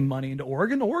dumping money into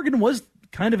Oregon was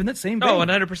kind of in that same vein. Oh,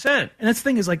 100%. And that's the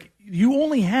thing is you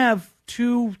only have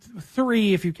 2,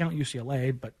 3 if you count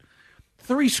UCLA, but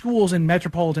 3 schools in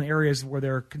metropolitan areas where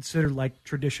they're considered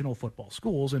traditional football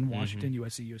schools in Washington,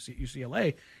 USC,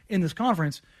 UCLA in this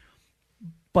conference.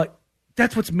 But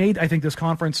that's what's made, I think, this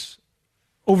conference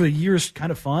over the years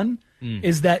kind of fun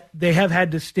is that they have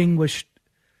had distinguished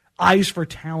eyes for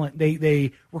talent.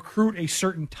 They recruit a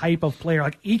certain type of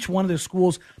player. Each one of the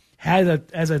schools had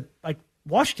like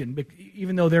Washington,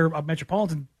 even though they're a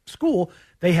metropolitan school,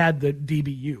 they had the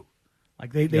DBU.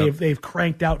 They've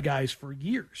cranked out guys for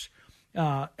years.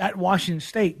 At Washington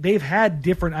State, they've had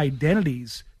different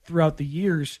identities throughout the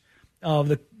years of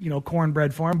the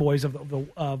cornbread farm boys of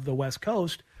the West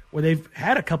Coast, where they've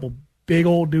had a couple big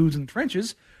old dudes in the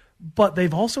trenches. But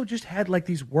they've also just had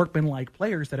these workman-like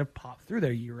players that have popped through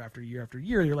there year after year after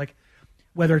year. You're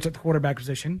whether it's at the quarterback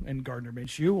position in Gardner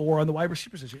Minshew or on the wide receiver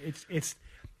position,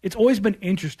 it's always been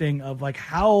interesting of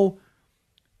how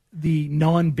the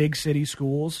non-big city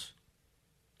schools,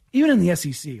 even in the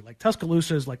SEC,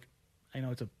 Tuscaloosa is I know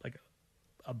it's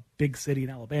a big city in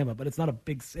Alabama, but it's not a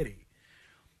big city.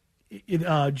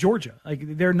 Georgia,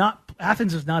 they're not.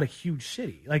 Athens is not a huge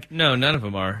city. No, none of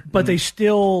them are. But they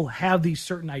still have these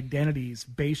certain identities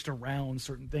based around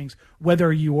certain things.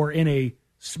 Whether you are in a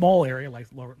small area like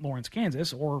Lawrence,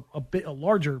 Kansas, or a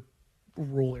larger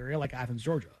rural area like Athens,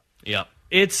 Georgia. Yeah,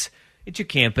 it's your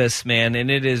campus, man,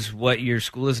 and it is what your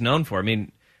school is known for. I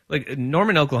mean,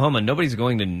 Norman, Oklahoma. Nobody's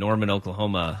going to Norman,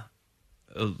 Oklahoma,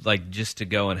 just to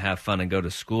go and have fun and go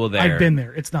to school there. I've been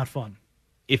there. It's not fun.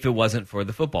 If it wasn't for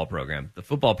the football program. The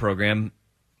football program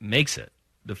makes it.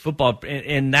 The football,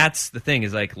 and that's the thing,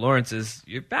 is Lawrence is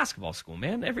your basketball school,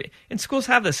 man. And schools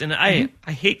have this, and I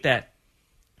hate that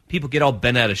people get all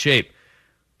bent out of shape.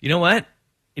 You know what?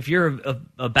 If you're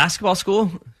a basketball school,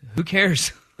 who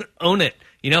cares? Own it.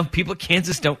 People at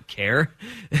Kansas don't care.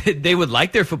 They would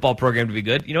like their football program to be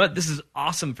good. You know what? This is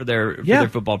awesome for their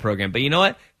football program. But you know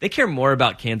what? They care more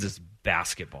about Kansas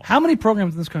basketball. How many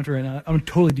programs in this country right now, I'm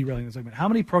totally derailing this segment, how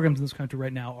many programs in this country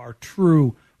right now are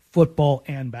true football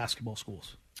and basketball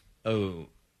schools?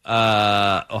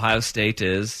 Ohio State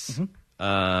is. Mm-hmm.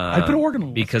 I'd put Oregon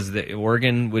on because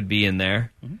Oregon would be in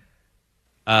there. Mm-hmm.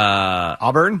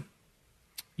 Auburn?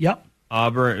 Yep.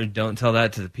 Auburn, don't tell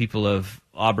that to the people of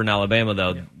Auburn, Alabama,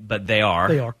 though, but they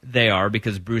are. They are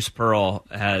because Bruce Pearl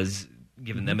has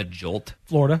given them a jolt.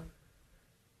 Florida?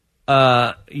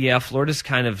 Florida's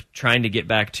kind of trying to get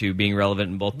back to being relevant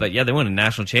in both, but they won a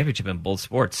national championship in both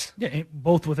sports. Yeah,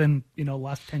 both within the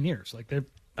last 10 years.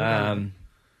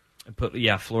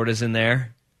 Florida's in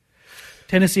there.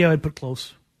 Tennessee, I would put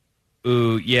close.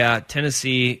 Ooh, yeah,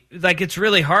 Tennessee. Like, it's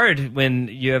really hard when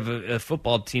you have a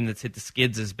football team that's hit the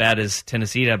skids as bad as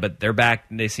Tennessee did, but they're back.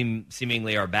 They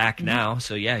seemingly are back now.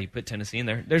 So, yeah, you put Tennessee in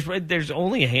there. There's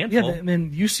only a handful. Yeah, I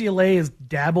mean, UCLA is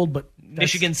dabbled, but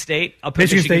Michigan State. I'll put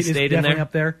Michigan State is in there.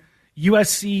 Up there.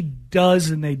 USC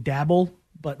does, and they dabble,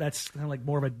 but that's kind of like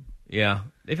more of a... Yeah,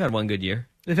 they've had one good year.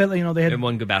 They had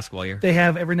one good basketball year. They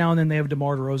have, every now and then, they have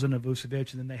DeMar DeRozan and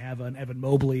Vucevic, and then they have an Evan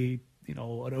Mobley, an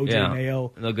OJ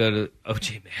Mayo. And they'll go to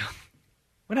OJ Mayo.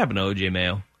 What happened to OJ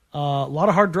Mayo? A lot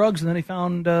of hard drugs, and then he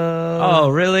found... oh,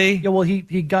 really? Yeah, well, he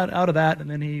got out of that, and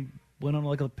then he went on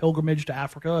like a pilgrimage to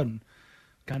Africa and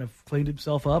kind of cleaned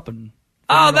himself up. And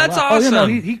oh, that's awesome. Oh,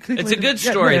 yeah, no, it's a good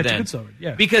story then. It's a good story,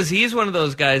 yeah. Because he's one of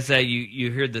those guys that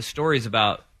you heard the stories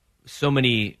about so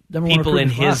many people in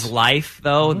his life,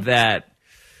 though, that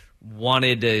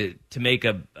wanted to make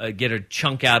get a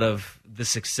chunk out of the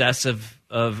success of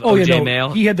OJ Mayo.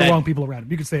 He had the wrong people around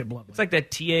him. You could say it bluntly. It's like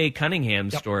that T.A. Cunningham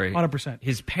story. 100%.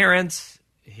 His parents,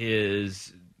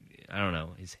 his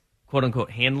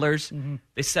quote-unquote handlers,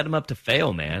 they set him up to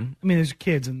fail, man. I mean, there's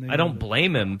kids. I don't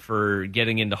blame him for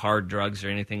getting into hard drugs or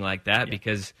anything like that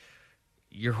because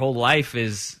your whole life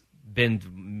has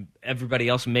been everybody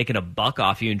else making a buck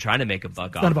off you and trying to make a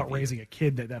buck off you. It's not about raising a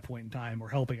kid at that point in time or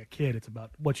helping a kid. It's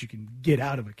about what you can get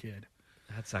out of a kid.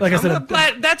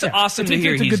 That's awesome to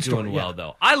hear he's doing well,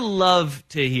 though. I love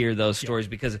to hear those stories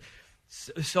because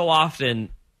so often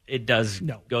it does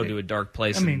go to a dark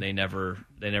place and they never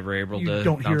able to. You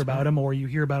don't hear about him, or you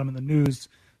hear about him in the news.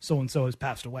 So and so has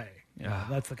passed away.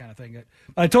 That's the kind of thing.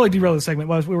 I totally derailed the segment.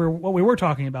 What we were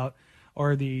talking about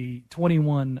are the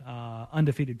 21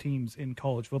 undefeated teams in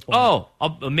college football.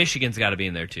 Oh, Michigan's got to be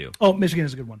in there too. Oh, Michigan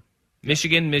is a good one. Big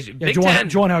Ten.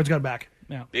 Juwan Howard's got it back.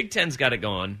 Yeah. Big Ten's got it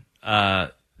going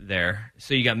there.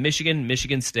 So you got Michigan,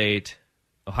 Michigan State,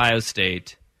 Ohio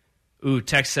State. Ooh,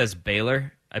 Tex says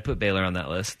Baylor. I put Baylor on that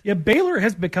list. Yeah, Baylor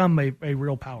has become a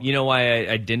real power. You know why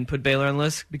I didn't put Baylor on the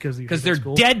list? Because they're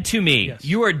dead to me. Yes.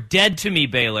 You are dead to me,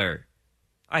 Baylor.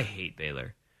 I hate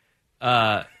Baylor.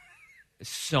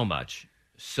 So much.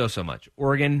 So much.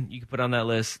 Oregon, you could put on that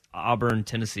list. Auburn,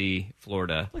 Tennessee,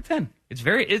 Florida. Like 10. It's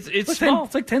small. 10.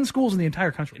 It's like 10 schools in the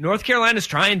entire country. North Carolina's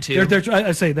trying to.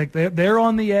 I say they're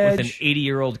on the edge. With an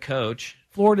 80-year-old coach.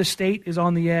 Florida State is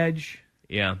on the edge.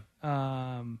 Yeah.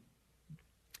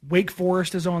 Wake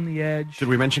Forest is on the edge. Did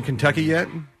we mention Kentucky yet?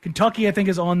 Kentucky, I think,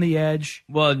 is on the edge.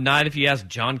 Well, not if you ask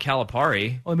John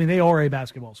Calipari. Well, I mean, they are a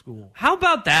basketball school. How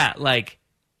about that? Like,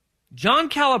 John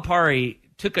Calipari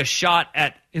took a shot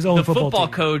at his own football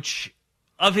coach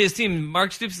of his team.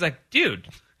 Mark Stoops is like, dude.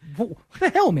 What the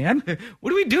hell, man?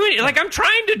 What are we doing? Like, I'm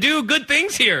trying to do good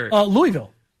things here.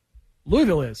 Louisville.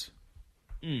 Louisville is.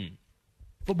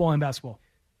 Football and basketball.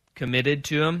 Committed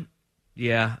to him?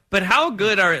 Yeah. But how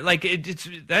good are, like,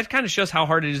 that kind of shows how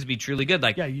hard it is to be truly good.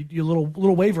 Like, yeah, you're a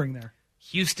little wavering there.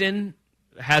 Houston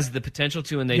has the potential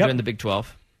to, and they do in the Big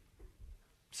 12.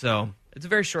 So, it's a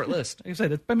very short list. Like I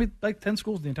said, it's like 10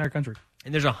 schools in the entire country.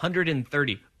 And there's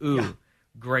 130. Ooh,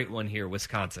 great one here.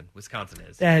 Wisconsin. Wisconsin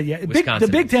is. The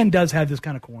Big Ten does have this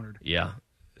kind of cornered. Yeah.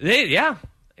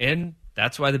 And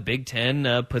that's why the Big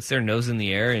Ten puts their nose in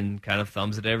the air and kind of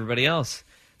thumbs at everybody else.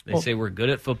 They say we're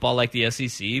good at football like the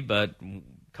SEC, but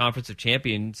Conference of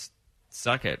Champions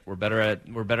suck it. We're better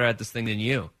at this thing than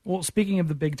you. Well, speaking of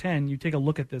the Big Ten, you take a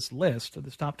look at this list of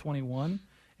this top 21,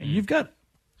 and you've got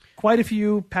quite a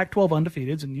few Pac-12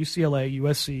 undefeateds in UCLA,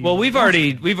 USC. Well, we've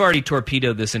already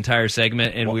torpedoed this entire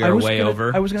segment, and we are way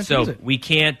over. I was going to tease it. We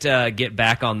can't get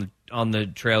back on the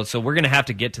trail, so we're going to have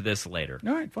to get to this later.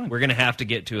 All right, fine. We're going to have to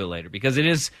get to it later because it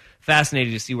is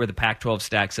fascinating to see where the Pac-12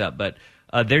 stacks up. But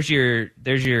there's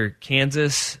your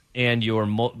Kansas and your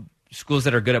schools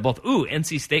that are good at both. Ooh,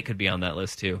 NC State could be on that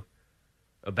list too.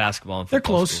 Basketball and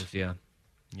football. They're close. Schools.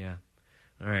 Yeah.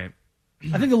 All right.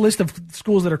 I think the list of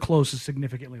schools that are close is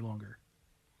significantly longer.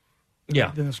 Yeah.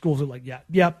 Than the schools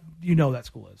that you know that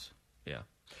school is. Yeah.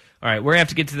 All right, we're going to have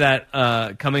to get to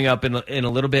that coming up in a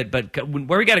little bit, but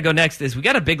where we got to go next is we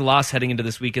got a big loss heading into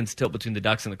this weekend's tilt between the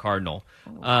Ducks and the Cardinal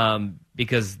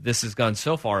because this has gone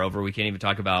so far over we can't even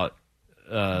talk about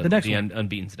the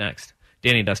unbeatens next.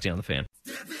 Danny and Dusty on the Fan.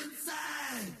 Step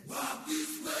inside, walk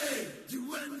this way,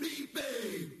 you and me,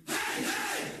 babe. Hey,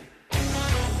 hey!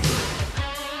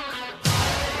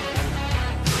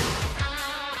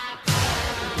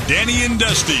 Danny and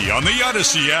Dusty on the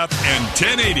Odyssey app and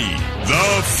 1080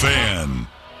 The Fan.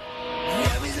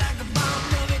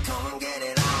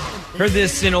 Heard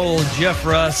this in old Jeff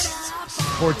Rust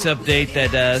sports update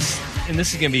that and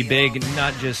this is going to be big,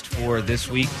 not just for this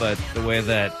week, but the way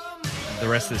that the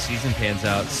rest of the season pans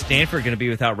out. Stanford going to be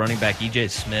without running back E.J.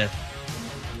 Smith.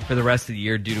 for the rest of the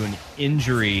year due to an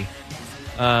injury.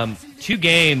 2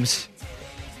 games,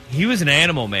 he was an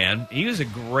animal, man. He was a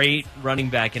great running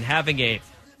back, and having a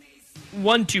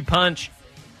 1-2 punch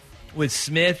with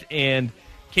Smith and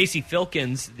Casey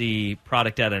Filkins, the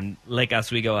product out of Lake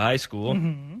Oswego High School,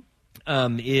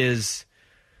 is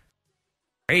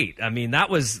great. I mean, that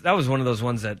was one of those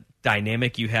ones that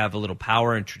dynamic. You have a little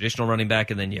power in traditional running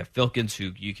back, and then you have Filkins,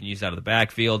 who you can use out of the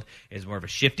backfield, is more of a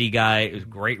shifty guy, is a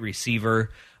great receiver.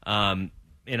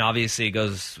 And obviously it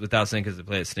goes without saying because they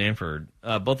play at Stanford.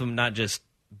 Both of them not just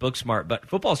book smart, but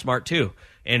football smart too.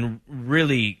 And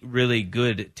really, really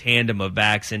good tandem of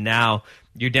backs. And now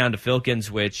you're down to Filkins,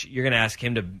 which you're going to ask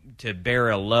him to bear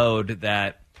a load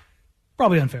that...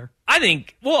 Probably unfair. I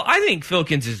think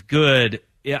Filkins is good.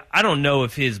 Yeah, I don't know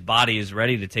if his body is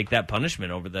ready to take that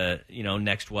punishment over the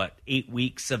next 8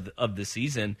 weeks of the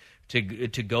season to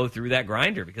go through that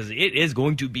grinder, because it is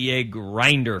going to be a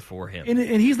grinder for him. And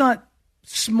he's not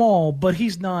small, but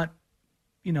he's not,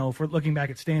 for looking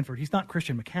back at Stanford, he's not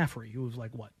Christian McCaffrey, who was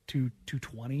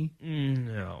 220.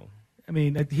 No, I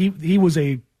mean he was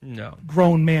a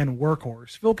grown man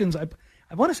workhorse. Filkins,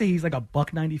 I want to say he's like a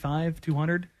 $195,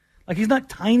 200. Like, he's not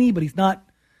tiny, but he's not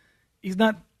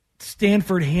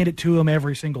Stanford hand it to him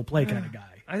every single play kind of guy.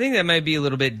 I think that might be a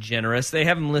little bit generous. They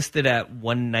have him listed at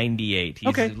 198.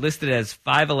 He's listed as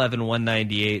 5'11",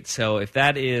 198. So if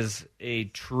that is a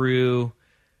true,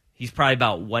 he's probably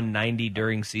about 190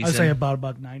 during season. I'd say about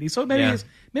 190. So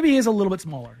maybe he is a little bit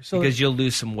smaller. So because you'll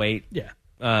lose some weight. Yeah.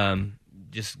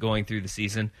 Just going through the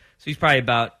season. So he's probably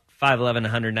about 5'11",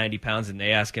 190 pounds, and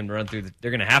they ask him to run through they're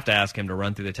going to have to ask him to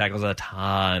run through the tackles a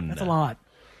ton. That's a lot.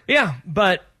 Yeah,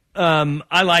 but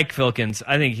I like Filkins.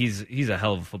 I think he's a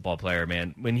hell of a football player,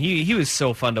 man. When he was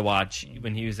so fun to watch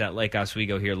when he was at Lake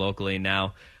Oswego here locally, and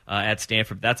now at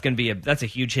Stanford. That's a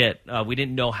huge hit. We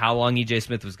didn't know how long E.J.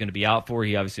 Smith was going to be out for.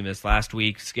 He obviously missed last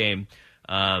week's game.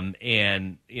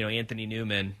 And Anthony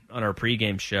Newman on our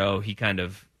pregame show, he kind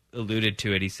of alluded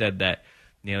to it. He said that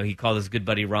he called his good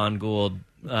buddy Ron Gould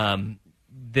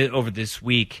over this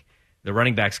week, the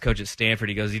running backs coach at Stanford.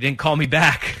 He goes, he didn't call me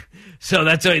back. So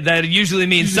that usually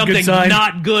means something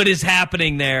not good is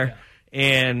happening there. Yeah.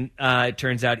 And it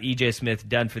turns out E.J. Smith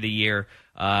done for the year.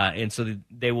 And so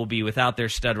they will be without their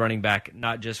stud running back,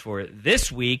 not just for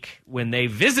this week when they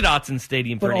visit Autzen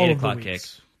Stadium for an 8 o'clock kick,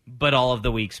 but all of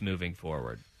the weeks moving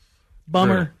forward.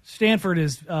 Bummer. Stanford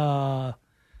is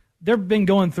they've been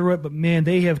going through it, but man,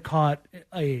 they have caught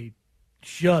a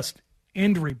just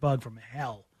injury bug from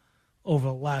hell over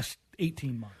the last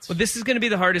 18 months. Well, this is going to be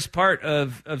the hardest part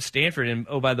of Stanford. And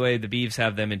oh, by the way, the Beavs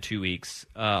have them in 2 weeks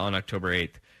on October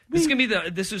 8th.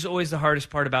 This is always the hardest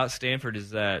part about Stanford,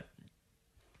 is that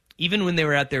even when they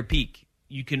were at their peak,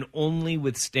 you can only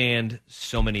withstand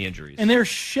so many injuries. And they're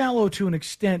shallow to an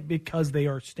extent because they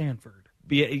are Stanford.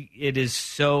 It is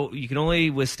so, you can only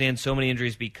withstand so many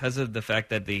injuries because of the fact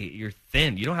that you're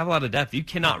thin. You don't have a lot of depth. You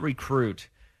cannot recruit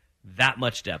that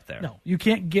much depth there. No, you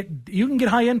can get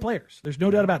high-end players. There's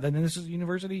no doubt about that. And this is a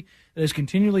university that has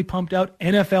continually pumped out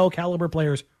NFL caliber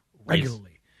players regularly.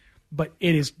 Yes. But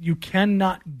you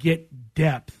cannot get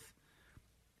depth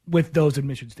with those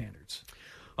admission standards.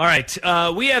 All right,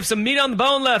 we have some meat on the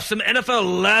bone left, some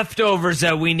NFL leftovers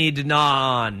that we need to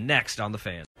gnaw on next on The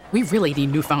Fan. We really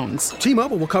need new phones.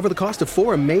 T-Mobile will cover the cost of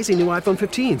 4 amazing new iPhone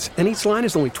 15s, and each line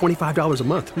is only $25 a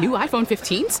month. New iPhone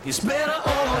 15s? It's better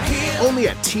over here. Only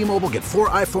at T-Mobile, get 4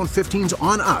 iPhone 15s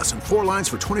on us and 4 lines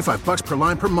for $25 per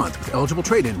line per month with eligible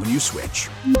trade-in when you switch.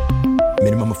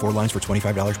 Minimum of 4 lines for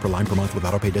 $25 per line per month with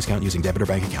autopay discount using debit or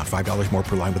bank account. $5 more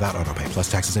per line without autopay,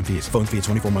 plus taxes and fees. Phone fee at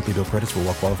 24 monthly bill credits for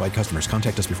well-qualified customers.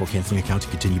 Contact us before canceling account to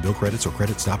continue bill credits or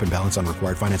credit stop and balance on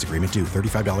required finance agreement due.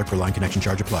 $35 per line connection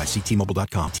charge applies. See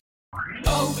T-Mobile.com.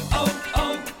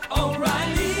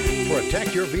 O'Reilly.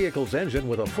 Protect your vehicle's engine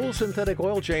with a full synthetic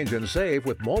oil change and save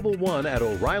with Mobil 1 at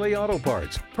O'Reilly Auto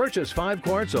Parts. Purchase 5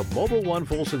 quarts of Mobil 1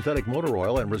 full synthetic motor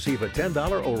oil and receive a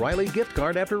 $10 O'Reilly gift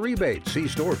card after rebate. See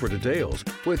store for details.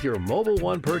 With your Mobil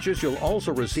 1 purchase, you'll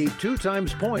also receive 2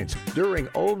 times points during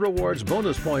O Rewards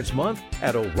Bonus Points Month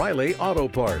at O'Reilly Auto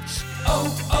Parts.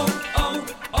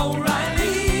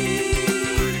 O'Reilly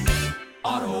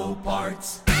Auto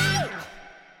Parts.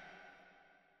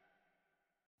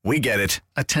 We get it.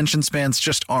 Attention spans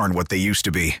just aren't what they used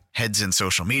to be. Heads in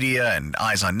social media and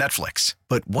eyes on Netflix.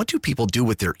 But what do people do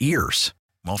with their ears?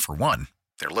 Well, for one,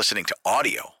 they're listening to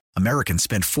audio. Americans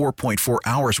spend 4.4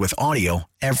 hours with audio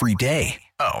every day.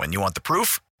 Oh, and you want the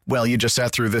proof? Well, you just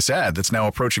sat through this ad that's now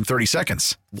approaching 30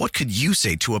 seconds. What could you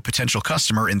say to a potential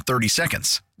customer in 30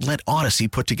 seconds? Let Odyssey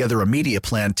put together a media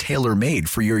plan tailor-made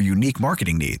for your unique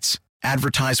marketing needs.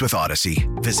 Advertise with Odyssey.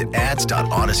 Visit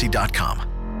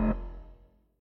ads.odyssey.com.